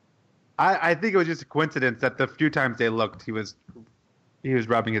happen? I think it was just a coincidence that the few times they looked, he was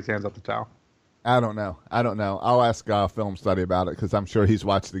rubbing his hands off the towel. I don't know. I'll ask Film Study about it because I'm sure he's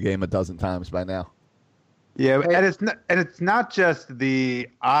watched the game a dozen times by now. Yeah, and it's not just the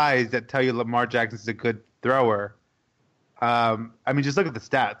eyes that tell you Lamar Jackson's a good thrower. I mean, just look at the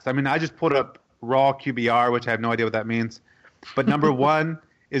stats. I mean, I just pulled up raw QBR, which I have no idea what that means. But number 1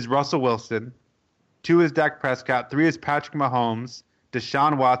 is Russell Wilson. 2 is Dak Prescott. 3 is Patrick Mahomes,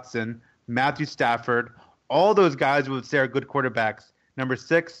 Deshaun Watson, Matthew Stafford. All those guys we would say are good quarterbacks. Number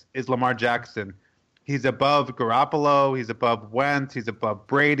 6 is Lamar Jackson. He's above Garoppolo. He's above Wentz. He's above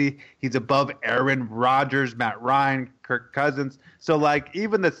Brady. He's above Aaron Rodgers, Matt Ryan, Kirk Cousins. So, like,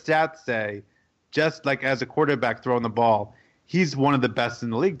 even the stats say, just like as a quarterback throwing the ball, he's one of the best in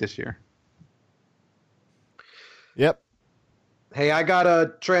the league this year. Yep. Hey, I got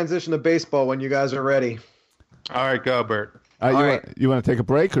to transition to baseball when you guys are ready. All right, go, Bert. You want to take a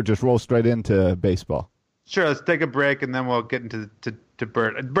break or just roll straight into baseball? Sure, let's take a break, and then we'll get into to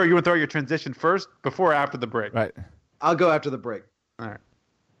Bert. Bert, you want to throw your transition first, before or after the break? Right. I'll go after the break. All right.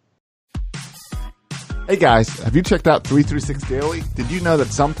 Hey, guys, have you checked out 336 Daily? Did you know that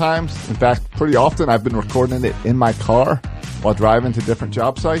sometimes, in fact, pretty often, I've been recording it in my car while driving to different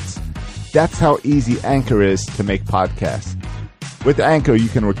job sites? That's how easy Anchor is to make podcasts. With Anchor, you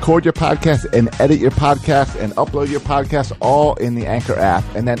can record your podcast and edit your podcast and upload your podcast all in the Anchor app,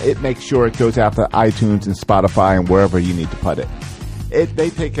 and then it makes sure it goes out to iTunes and Spotify and wherever you need to put it.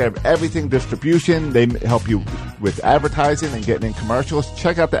 They take care of everything distribution. They help you with advertising and getting in commercials.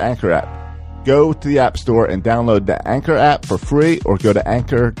 Check out the Anchor app. Go to the App Store and download the Anchor app for free, or go to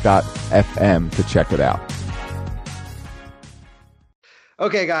anchor.fm to check it out.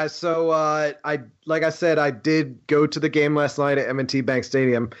 Okay, guys. So, like I said, I did go to the game last night at M&T Bank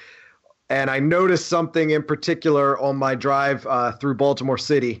Stadium, and I noticed something in particular on my drive through Baltimore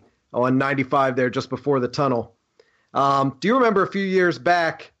City on 95 there just before the tunnel. Do you remember a few years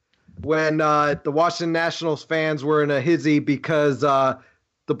back when the Washington Nationals fans were in a hizzy because the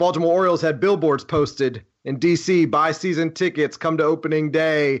Baltimore Orioles had billboards posted in DC, buy season tickets, come to opening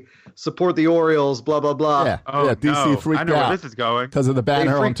day, support the Orioles, blah, blah, blah. Yeah, Oh, yeah. DC no. freaked I know out where this is going. because of the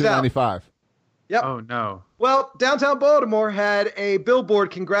banner on freaked out. 295. Yep. Oh, no. Well, downtown Baltimore had a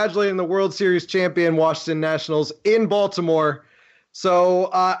billboard congratulating the World Series champion Washington Nationals in Baltimore. So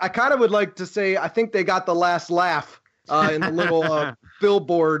I kind of would like to say I think they got the last laugh in the little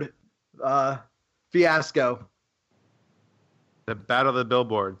billboard fiasco. The Battle of the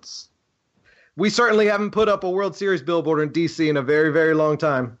Billboards. We certainly haven't put up a World Series billboard in D.C. in a very, very long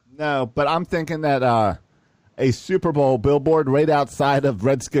time. No, but I'm thinking that a Super Bowl billboard right outside of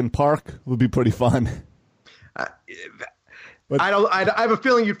Redskin Park would be pretty fun. I have a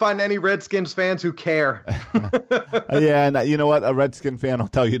feeling you'd find any Redskins fans who care. Yeah, and you know what? A Redskin fan will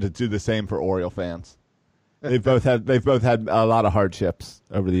tell you to do the same for Oriole fans. They've both had a lot of hardships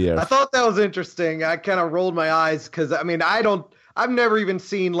over the years. I thought that was interesting. I kind of rolled my eyes because I've never even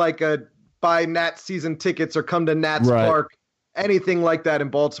seen like a buy Nats season tickets or come to Nats Park, anything like that in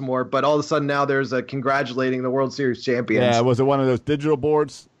Baltimore. But all of a sudden now there's a congratulating the World Series champions. Yeah, was it one of those digital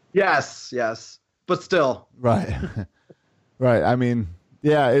boards? Yes, but still. Right, right. I mean,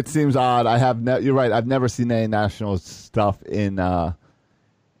 yeah, it seems odd. You're right. I've never seen any national stuff in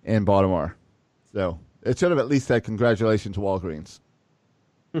Baltimore, so it should have at least said congratulations to Walgreens.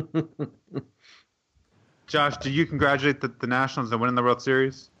 Josh, do you congratulate the Nationals on winning the World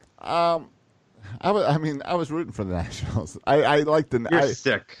Series? I was rooting for the Nationals. I like the. You're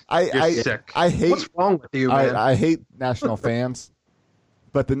sick. You're sick. I hate. What's wrong with you, man? I hate National fans,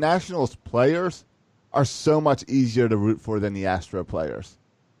 but the Nationals players are so much easier to root for than the Astro players.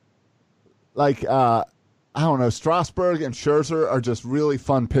 Like, I don't know, Strasburg and Scherzer are just really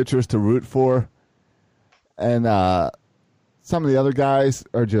fun pitchers to root for, and some of the other guys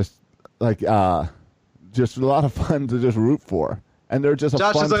are just like just a lot of fun to just root for. And they're just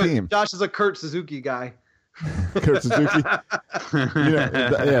a fun team. Josh is a Kurt Suzuki guy. Kurt Suzuki?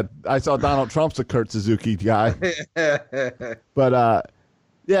 Yeah, I saw Donald Trump's a Kurt Suzuki guy. But,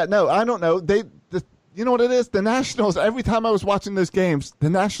 yeah, no, I don't know. You know what it is? The Nationals, every time I was watching those games, the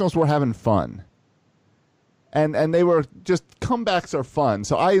Nationals were having fun. And they were just, comebacks are fun.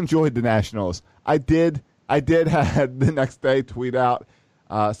 So I enjoyed the Nationals. I did have the next day tweet out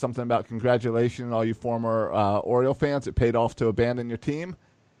something about congratulations, all you former Oriole fans. It paid off to abandon your team.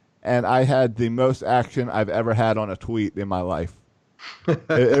 And I had the most action I've ever had on a tweet in my life.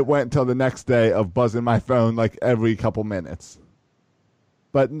 It went until the next day of buzzing my phone like every couple minutes.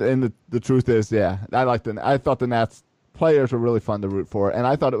 But the truth is, yeah, I thought the Nats players were really fun to root for, and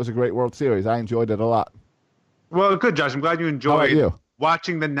I thought it was a great World Series. I enjoyed it a lot. Well, good, Josh. I'm glad you enjoyed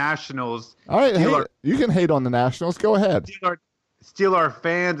watching the Nationals. All right, you can hate on the Nationals. Go ahead. Steal our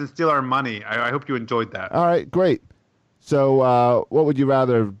fans and steal our money. I hope you enjoyed that. All right, great. So what would you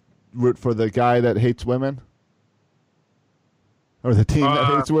rather root for, the guy that hates women or the team that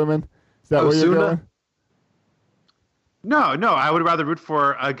hates women? Is that where you're going? No. I would rather root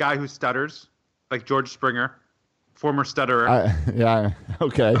for a guy who stutters, like George Springer, former stutterer. Yeah,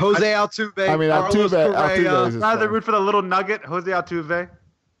 okay. Jose Altuve. I mean, Altuve I'd rather root for the little nugget, Jose Altuve.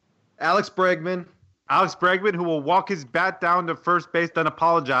 Alex Bregman, who will walk his bat down to first base, then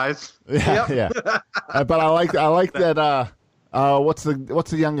apologize. Yeah. But I like that. What's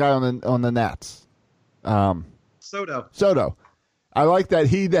the young guy on the Nats? Soto. I like that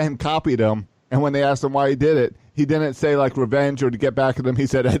he then copied him, and when they asked him why he did it, he didn't say like revenge or to get back at them. He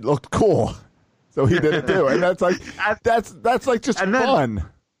said it looked cool, so he did it too. And that's like that's like just fun.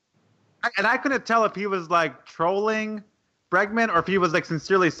 And I couldn't tell if he was like trolling Bregman or if he was like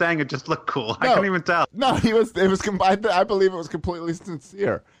sincerely saying it just looked cool. I couldn't even tell. No, it was. I believe it was completely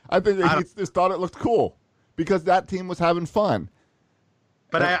sincere. I think he just thought it looked cool because that team was having fun.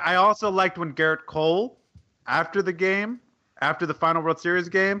 But I also liked when Garrett Cole, after the final World Series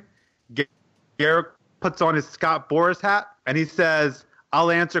game, Garrett puts on his Scott Boras hat and he says, "I'll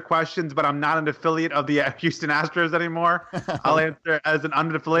answer questions, but I'm not an affiliate of the Houston Astros anymore. I'll answer as an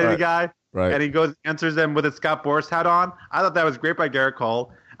unaffiliated guy." Right. And he goes answers them with a Scott Boras hat on. I thought that was great by Garrett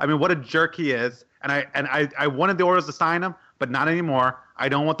Cole. I mean, what a jerk he is. And I wanted the Orioles to sign him, but not anymore. I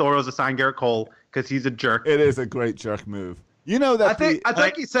don't want the Orioles to sign Garrett Cole because he's a jerk. It is a great jerk move. You know that I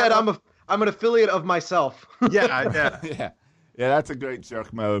think he said I'm an affiliate of myself. Yeah, that's a great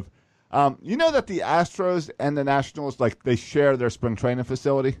jerk move. You know that the Astros and the Nationals, like, they share their spring training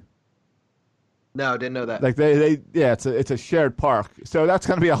facility? No, didn't know that. Like it's a shared park. So that's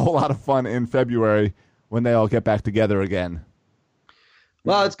going to be a whole lot of fun in February when they all get back together again.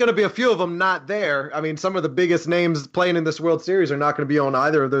 Well, it's going to be a few of them not there. I mean, some of the biggest names playing in this World Series are not going to be on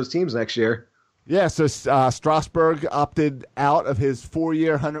either of those teams next year. Yeah, so Strasburg opted out of his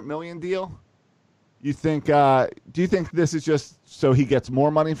 4-year, $100 million deal. You think? Do you think this is just so he gets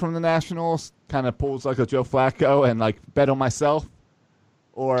more money from the Nationals? Kind of pulls like a Joe Flacco and like bet on myself,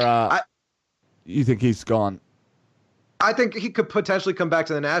 or you think he's gone? I think he could potentially come back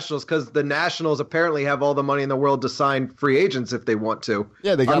to the Nationals because the Nationals apparently have all the money in the world to sign free agents if they want to.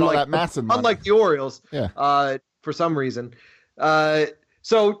 Yeah, they got all that massive money. Unlike the Orioles, yeah. For some reason.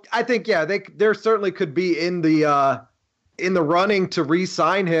 So I think, there certainly could be in the running to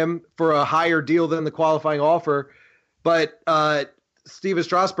re-sign him for a higher deal than the qualifying offer. But Steven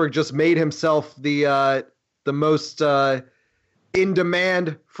Strasburg just made himself the most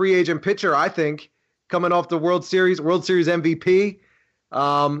in-demand free agent pitcher, I think, coming off the World Series MVP.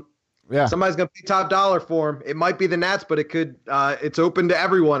 Somebody's going to pay top dollar for him. It might be the Nats, but it's open to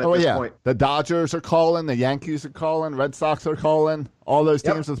everyone at this point. The Dodgers are calling, the Yankees are calling, Red Sox are calling. All those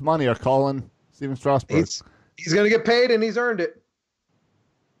teams with money are calling Steven Strasburg. He's going to get paid, and he's earned it.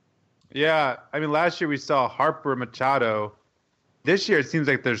 Yeah, I mean, last year we saw Harper, Machado. This year it seems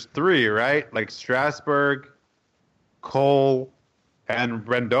like there's three, right? Like Strasburg, Cole, and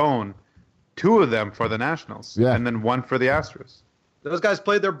Rendon. Two of them for the Nationals, and then one for the Astros. Those guys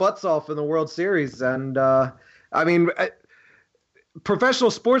played their butts off in the World Series, and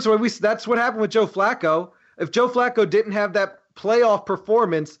professional sports. That's what happened with Joe Flacco. If Joe Flacco didn't have that playoff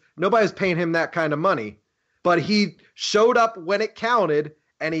performance, nobody's paying him that kind of money. But he showed up when it counted,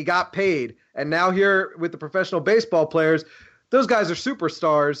 and he got paid. And now here with the professional baseball players, those guys are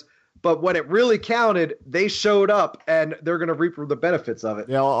superstars. But when it really counted, they showed up, and they're going to reap the benefits of it.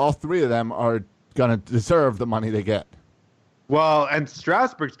 Yeah, all three of them are going to deserve the money they get. Well, and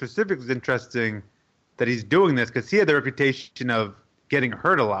Strasburg specifically is interesting that he's doing this because he had the reputation of getting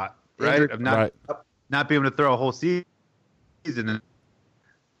hurt a lot, right? Of not being able to throw a whole season.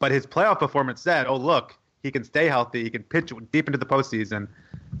 But his playoff performance said, oh, look, he can stay healthy. He can pitch deep into the postseason.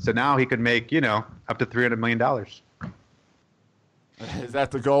 So now he could make, up to $300 million. Is that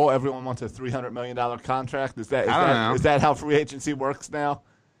the goal? Everyone wants a $300 million contract? Is that how free agency works now?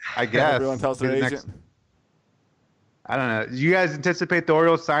 I guess. Everyone tells their agent? I don't know. Do you guys anticipate the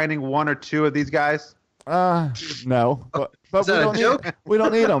Orioles signing one or two of these guys? No. But we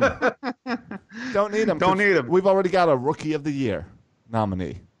don't need them. Don't need them. Don't need them. We've already got a Rookie of the Year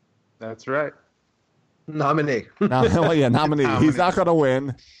nominee. That's right. Nominee. Nominee. He's not going to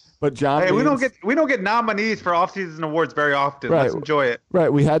win. But John, we don't get nominees for off-season awards very often. Right. Let's enjoy it.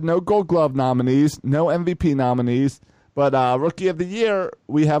 Right. We had no Gold Glove nominees, no MVP nominees, but Rookie of the Year,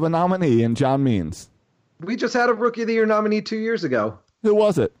 we have a nominee in John Means. We just had a Rookie of the Year nominee 2 years ago. Who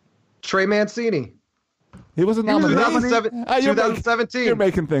was it? Trey Mancini. He was a nominee. 2017. You're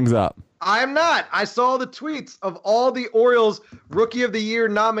making things up. I am not. I saw the tweets of all the Orioles Rookie of the Year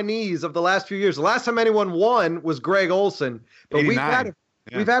nominees of the last few years. The last time anyone won was Greg Olson. But we've had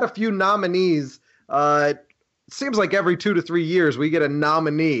a few nominees. Seems like every 2 to 3 years we get a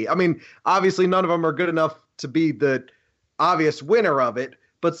nominee. I mean, obviously none of them are good enough to be the obvious winner of it,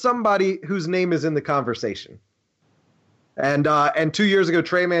 but somebody whose name is in the conversation. And 2 years ago,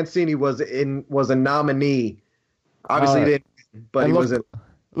 Trey Mancini was a nominee. Obviously, he didn't, but he was in.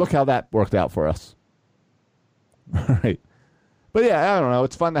 Look how that worked out for us. Right. But yeah, I don't know.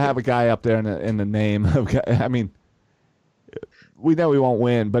 It's fun to have a guy up there in the name of. I mean, we know we won't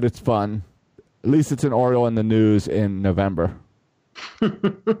win, but it's fun. At least it's an Oriole in the news in November.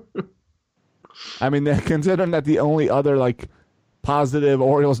 I mean, considering that the only other positive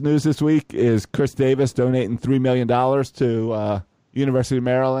Orioles news this week is Chris Davis donating $3 million to University of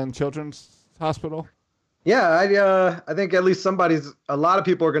Maryland Children's Hospital. Yeah, I think at least a lot of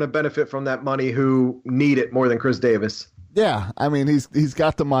people are going to benefit from that money who need it more than Chris Davis. Yeah, I mean, he's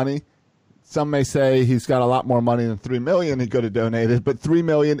got the money. Some may say he's got a lot more money than $3 million he could have donated, but $3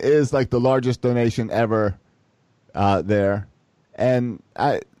 million is the largest donation ever there. And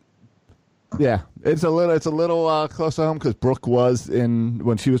it's a little close to home because Brooke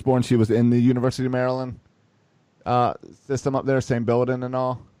when she was born, she was in the University of Maryland system up there, same building and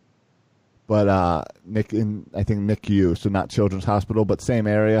all. But I think NICU, so not Children's Hospital, but same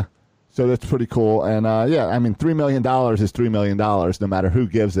area. So that's pretty cool. And I mean, $3 million is $3 million. No matter who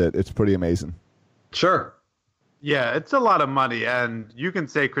gives it, it's pretty amazing. Sure. Yeah, it's a lot of money, and you can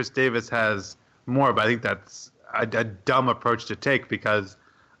say Chris Davis has more, but I think that's a dumb approach to take because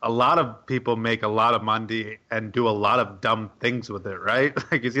a lot of people make a lot of money and do a lot of dumb things with it, right?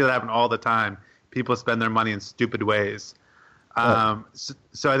 You see that happen all the time. People spend their money in stupid ways.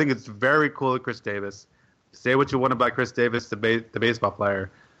 So I think it's very cool of Chris Davis. Say what you want about Chris Davis, the baseball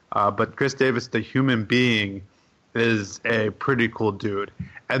player, but Chris Davis, the human being, is a pretty cool dude.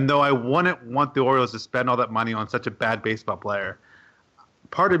 And though I wouldn't want the Orioles to spend all that money on such a bad baseball player,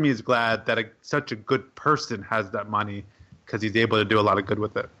 part of me is glad that such a good person has that money because he's able to do a lot of good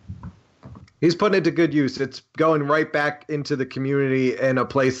with it. He's putting it to good use. It's going right back into the community in a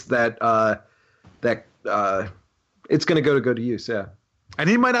place that it's going to go to good use. Yeah, and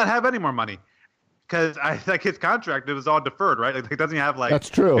he might not have any more money because his contract, it was all deferred, right? Like, doesn't he have That's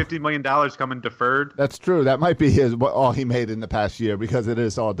true. $50 million coming deferred? That's true. That might be all he made in the past year because it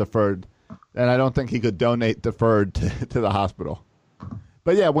is all deferred, and I don't think he could donate deferred to the hospital.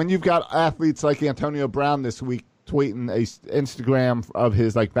 But yeah, when you've got athletes like Antonio Brown this week tweeting a Instagram of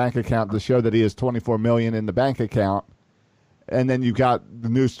his bank account to show that he has $24 million in the bank account, and then you've got the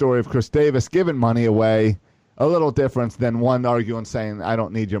news story of Chris Davis giving money away. A little difference than one arguing saying, I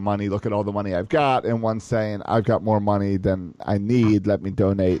don't need your money, look at all the money I've got, and one saying, I've got more money than I need, let me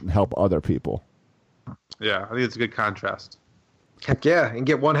donate and help other people. Yeah, I think it's a good contrast. Heck yeah, and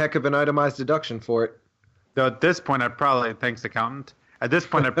get one heck of an itemized deduction for it. Though at this point, thanks accountant, at this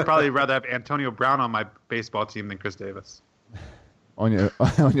point I'd probably rather have Antonio Brown on my baseball team than Chris Davis. On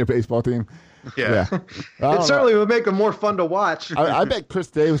your baseball team? Yeah. It certainly would make them more fun to watch. I bet Chris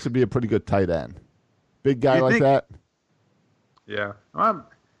Davis would be a pretty good tight end. Big guy like that. Yeah. Well,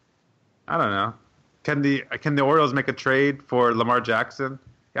 I don't know. Can the Orioles make a trade for Lamar Jackson?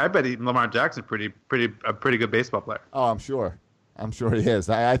 Yeah, I bet Lamar Jackson's a pretty good baseball player. Oh, I'm sure. I'm sure he is.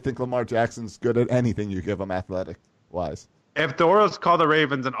 I think Lamar Jackson's good at anything you give him athletic-wise. If the Orioles call the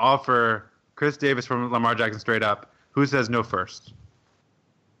Ravens and offer Chris Davis from Lamar Jackson straight up, who says no first?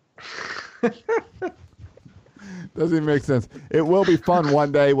 Doesn't even make sense. It will be fun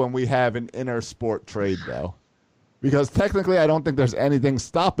one day when we have an inter-sport trade, though. Because technically I don't think there's anything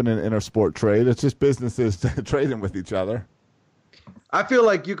stopping an inter-sport trade. It's just businesses trading with each other. I feel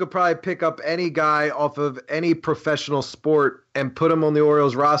like you could probably pick up any guy off of any professional sport and put him on the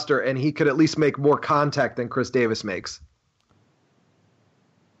Orioles roster, and he could at least make more contact than Chris Davis makes.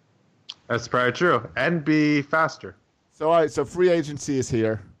 That's probably true. And be faster. So, all right, so free agency is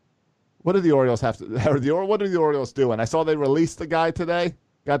here. What do the Orioles have to what are the Orioles doing? I saw they released the guy today.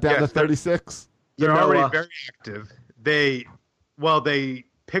 Got down to 36. They're already very active. They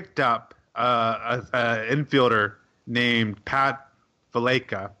picked up an infielder named Pat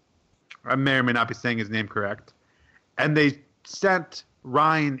Valleca. I may or may not be saying his name correct. And they sent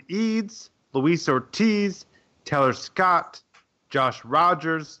Ryan Eads, Luis Ortiz, Taylor Scott, Josh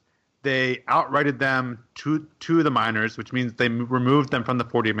Rogers. They outrighted them to the minors, which means they removed them from the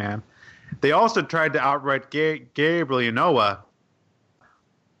 40-man. They also tried to outright Gabriel Ynoa.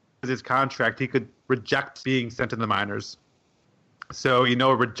 His contract, he could reject being sent to the minors. So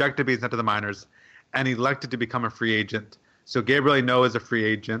Ynoa rejected being sent to the minors and elected to become a free agent. So Gabriel Ynoa is a free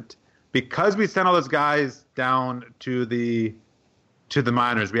agent. Because we sent all those guys down to the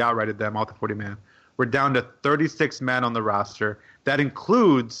minors, we outrighted them, all the 40-man. We're down to 36 men on the roster. That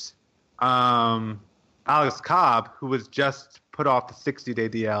includes Alex Cobb, who was just put off the 60-day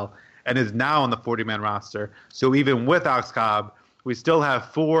DL and is now on the 40-man roster. So even with Alex Cobb, we still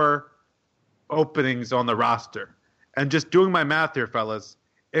have 4 openings on the roster. And just doing my math here, fellas,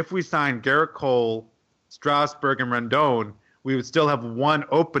 if we sign Garrett Cole, Strasburg, and Rendon, we would still have 1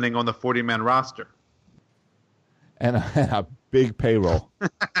 opening on the 40-man roster. And a big payroll.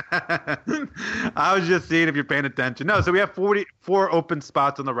 I was just seeing if you're paying attention. No, so we have 44 open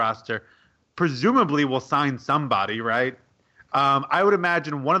spots on the roster. Presumably we'll sign somebody, right? I would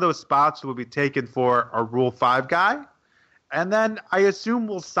imagine one of those spots will be taken for a Rule 5 guy. And then I assume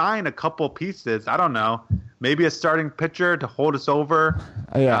we'll sign a couple pieces. I don't know. Maybe a starting pitcher to hold us over.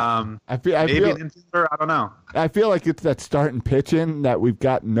 Yeah. Maybe an infielder. I don't know. I feel like it's that starting pitching that we've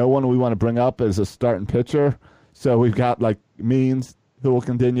got no one we want to bring up as a starting pitcher. So we've got Means, who will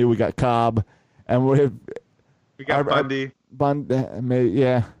continue. We got Cobb. And we got Bundy.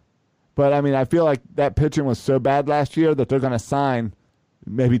 Yeah. But, I mean, I feel like that pitching was so bad last year that they're going to sign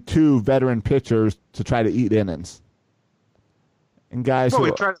maybe 2 veteran pitchers to try to eat innings. And guys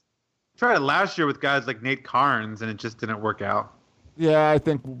we tried it last year with guys like Nate Carnes, and it just didn't work out. Yeah, I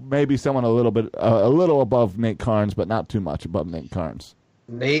think maybe someone a little above Nate Carnes, but not too much above Nate Carnes.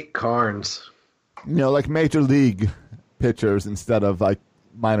 Nate Carnes. Like major league pitchers instead of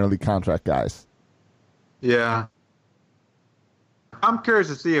minor league contract guys. Yeah. I'm curious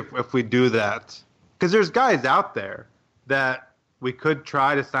to see if we do that. Because there's guys out there that we could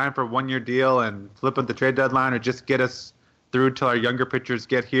try to sign for a 1-year deal and flip at the trade deadline or just get us through till our younger pitchers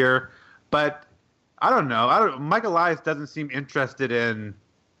get here. But I don't know. Mike Elias doesn't seem interested in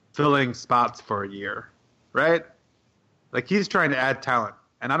filling spots for a year, right? He's trying to add talent.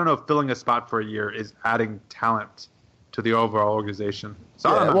 And I don't know if filling a spot for a year is adding talent to the overall organization. So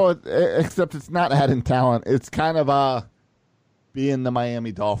I don't know. Well, except it's not adding talent. It's kind of being the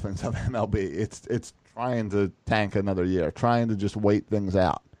Miami Dolphins of MLB. It's trying to tank another year, trying to just wait things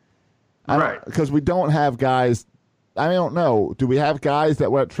out. Right. Because we don't have guys. I don't know. Do we have guys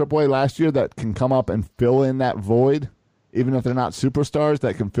that were at AAA last year that can come up and fill in that void, even if they're not superstars,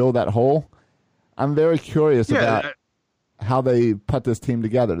 that can fill that hole? I'm very curious about how they put this team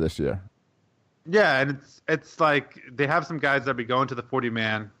together this year. Yeah, and it's like they have some guys that be going to the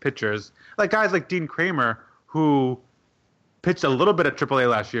 40-man pitchers, like guys like Dean Kramer, who pitched a little bit at AAA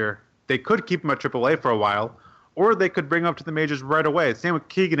last year. They could keep him at AAA for a while, or they could bring him up to the majors right away. Same with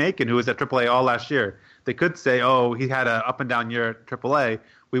Keegan Aiken, who was at AAA all last year. They could say, oh, he had an up-and-down year at AAA.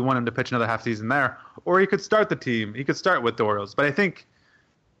 We want him to pitch another half season there. Or he could start the team. He could start with the Orioles. But I think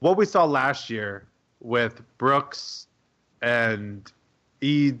what we saw last year with Brooks and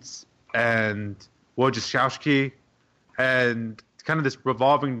Eads and Wojciechowski and kind of this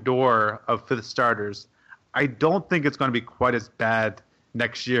revolving door of fifth starters, I don't think it's going to be quite as bad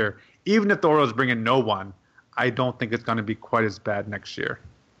next year. Even if the Orioles bring in no one, I don't think it's going to be quite as bad next year.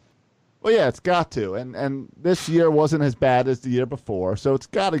 Well, yeah, it's got to. And this year wasn't as bad as the year before, so it's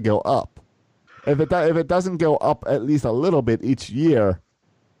got to go up. If it doesn't go up at least a little bit each year,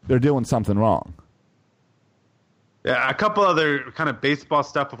 they're doing something wrong. Yeah, a couple other kind of baseball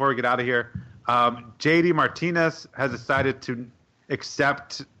stuff before we get out of here. JD Martinez has decided to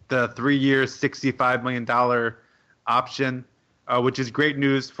accept the 3-year, $65 million option, which is great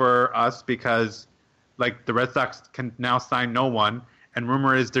news for us because, like, the Red Sox can now sign no one, and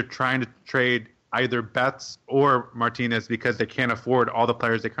rumor is they're trying to trade either Betts or Martinez because they can't afford all the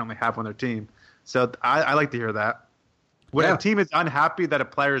players they currently have on their team. So I like to hear that. When a team is unhappy that a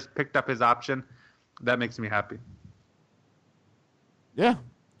player has picked up his option, that makes me happy. Yeah,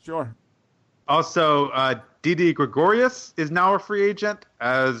 sure. Also, Didi Gregorius is now a free agent,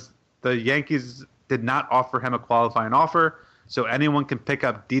 as the Yankees did not offer him a qualifying offer. So anyone can pick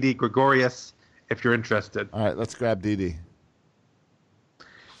up Didi Gregorius if you're interested. All right, let's grab Didi.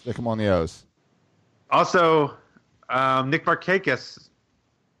 Stick him on the O's. Also, Nick Markakis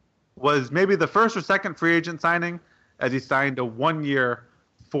was maybe the first or second free agent signing, as he signed a 1-year,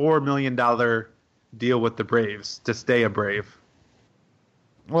 $4 million deal with the Braves to stay a Brave.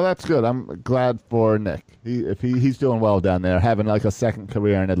 Well, that's good. I'm glad for Nick. He's doing well down there, having like a second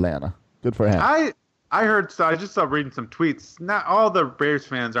career in Atlanta. Good for him. I heard. So I just saw reading some tweets. Not all the Braves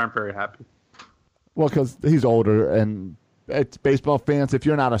fans aren't very happy. Well, because he's older, and it's baseball fans. If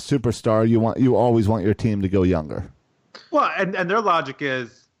you're not a superstar, you always want your team to go younger. Well, and their logic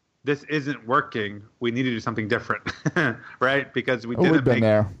is this isn't working. We need to do something different, right? Because we've been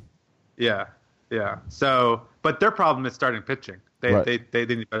there. Yeah. So, but their problem is starting pitching. They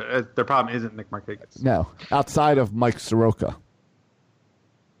didn't. Their problem isn't Nick Markakis. No, outside of Mike Soroka.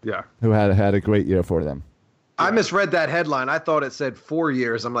 Yeah, who had a great year for them. I misread that headline. I thought it said 4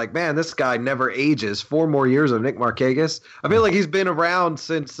 years. I'm like, man, this guy never ages. 4 more years of Nick Markakis. I feel like he's been around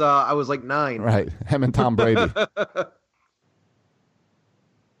since I was like 9. Right, him and Tom Brady.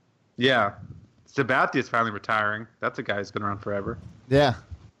 Yeah, Sabathia is finally retiring. That's a guy who's been around forever. Yeah,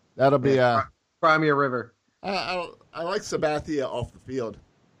 that'll be Crimea River. I like Sabathia off the field.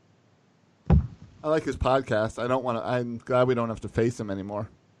 I like his podcast. I'm glad we don't have to face him anymore.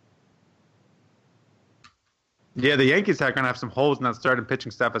 Yeah, the Yankees are going to have some holes in that starting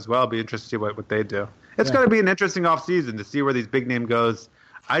pitching stuff as well. It'll be interesting to see what they do. It's going to be an interesting offseason to see where these big name goes.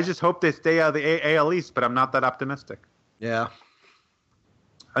 I just hope they stay out of the AL East, but I'm not that optimistic. Yeah.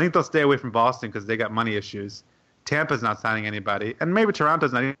 I think they'll stay away from Boston because they got money issues. Tampa's not signing anybody, and maybe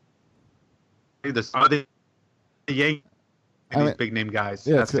Toronto's not either. Are the Yankees these big name guys?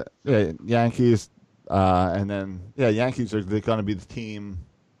 Yeah, Yankees, and then Yankees are going to be the team,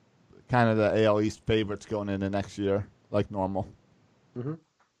 kind of the AL East favorites going into next year, like normal. Mm-hmm.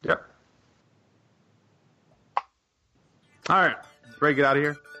 Yep. All right, ready to get out of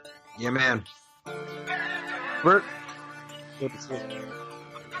here? Yeah, man. Bert.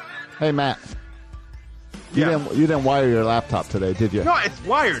 Hey, Matt. You didn't wire your laptop today, did you? No, it's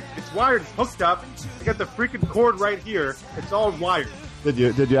wired. It's wired. It's hooked up. I got the freaking cord right here. It's all wired. Did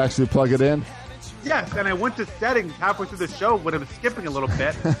you actually plug it in? Yes, and I went to settings halfway through the show when it was skipping a little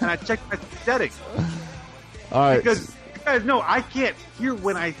bit, and I checked my settings. All right. Because you guys know I can't hear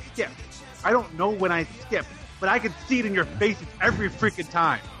when I skip. I don't know when I skip, but I can see it in your faces every freaking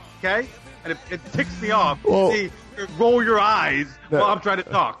time. Okay? And it ticks me off to see you roll your eyes while I'm trying to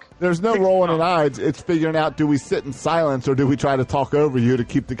talk. There's no rolling an eyes. It's figuring out, do we sit in silence or do we try to talk over you to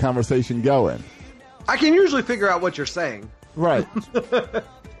keep the conversation going? I can usually figure out what you're saying. Right.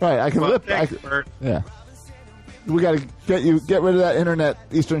 Right. I can lip. Thanks, Bert. Yeah. We got to get rid of that internet,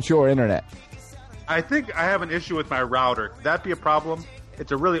 Eastern Shore internet. I think I have an issue with my router. Could that be a problem?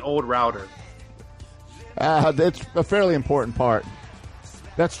 It's a really old router. It's a fairly important part.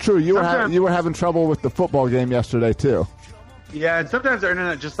 That's true. You were having trouble with the football game yesterday too. Yeah, and sometimes our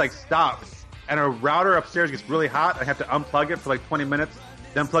internet just like stops, and our router upstairs gets really hot. I have to unplug it for like 20 minutes,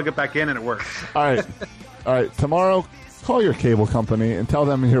 then plug it back in, and it works. All right. Tomorrow, call your cable company and tell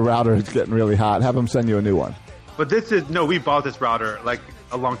them your router is getting really hot. Have them send you a new one. But we bought this router like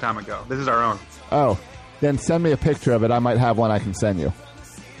a long time ago. This is our own. Oh, then send me a picture of it. I might have one I can send you.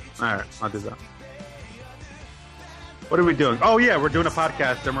 All right, I'll do that. What are we doing? Oh, yeah, we're doing a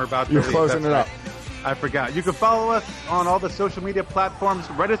podcast, and we're about to You're leave. closing it up. I forgot. You can follow us on all the social media platforms.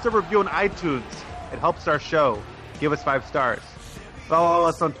 Write us a review on iTunes. It helps our show. Give us 5 stars. Follow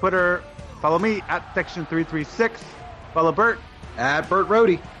us on Twitter. Follow me at Section336. Follow Bert. At Bert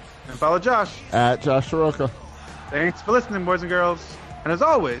Rohde. And follow Josh. At Josh Soroka. Thanks for listening, boys and girls. And as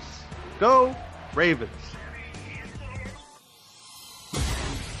always, go Ravens.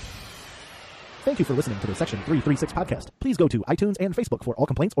 Thank you for listening to the Section 336 podcast. Please go to iTunes and Facebook for all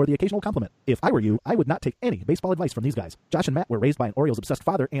complaints or the occasional compliment. If I were you, I would not take any baseball advice from these guys. Josh and Matt were raised by an Orioles-obsessed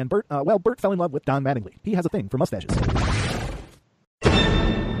father, and Bert fell in love with Don Mattingly. He has a thing for mustaches.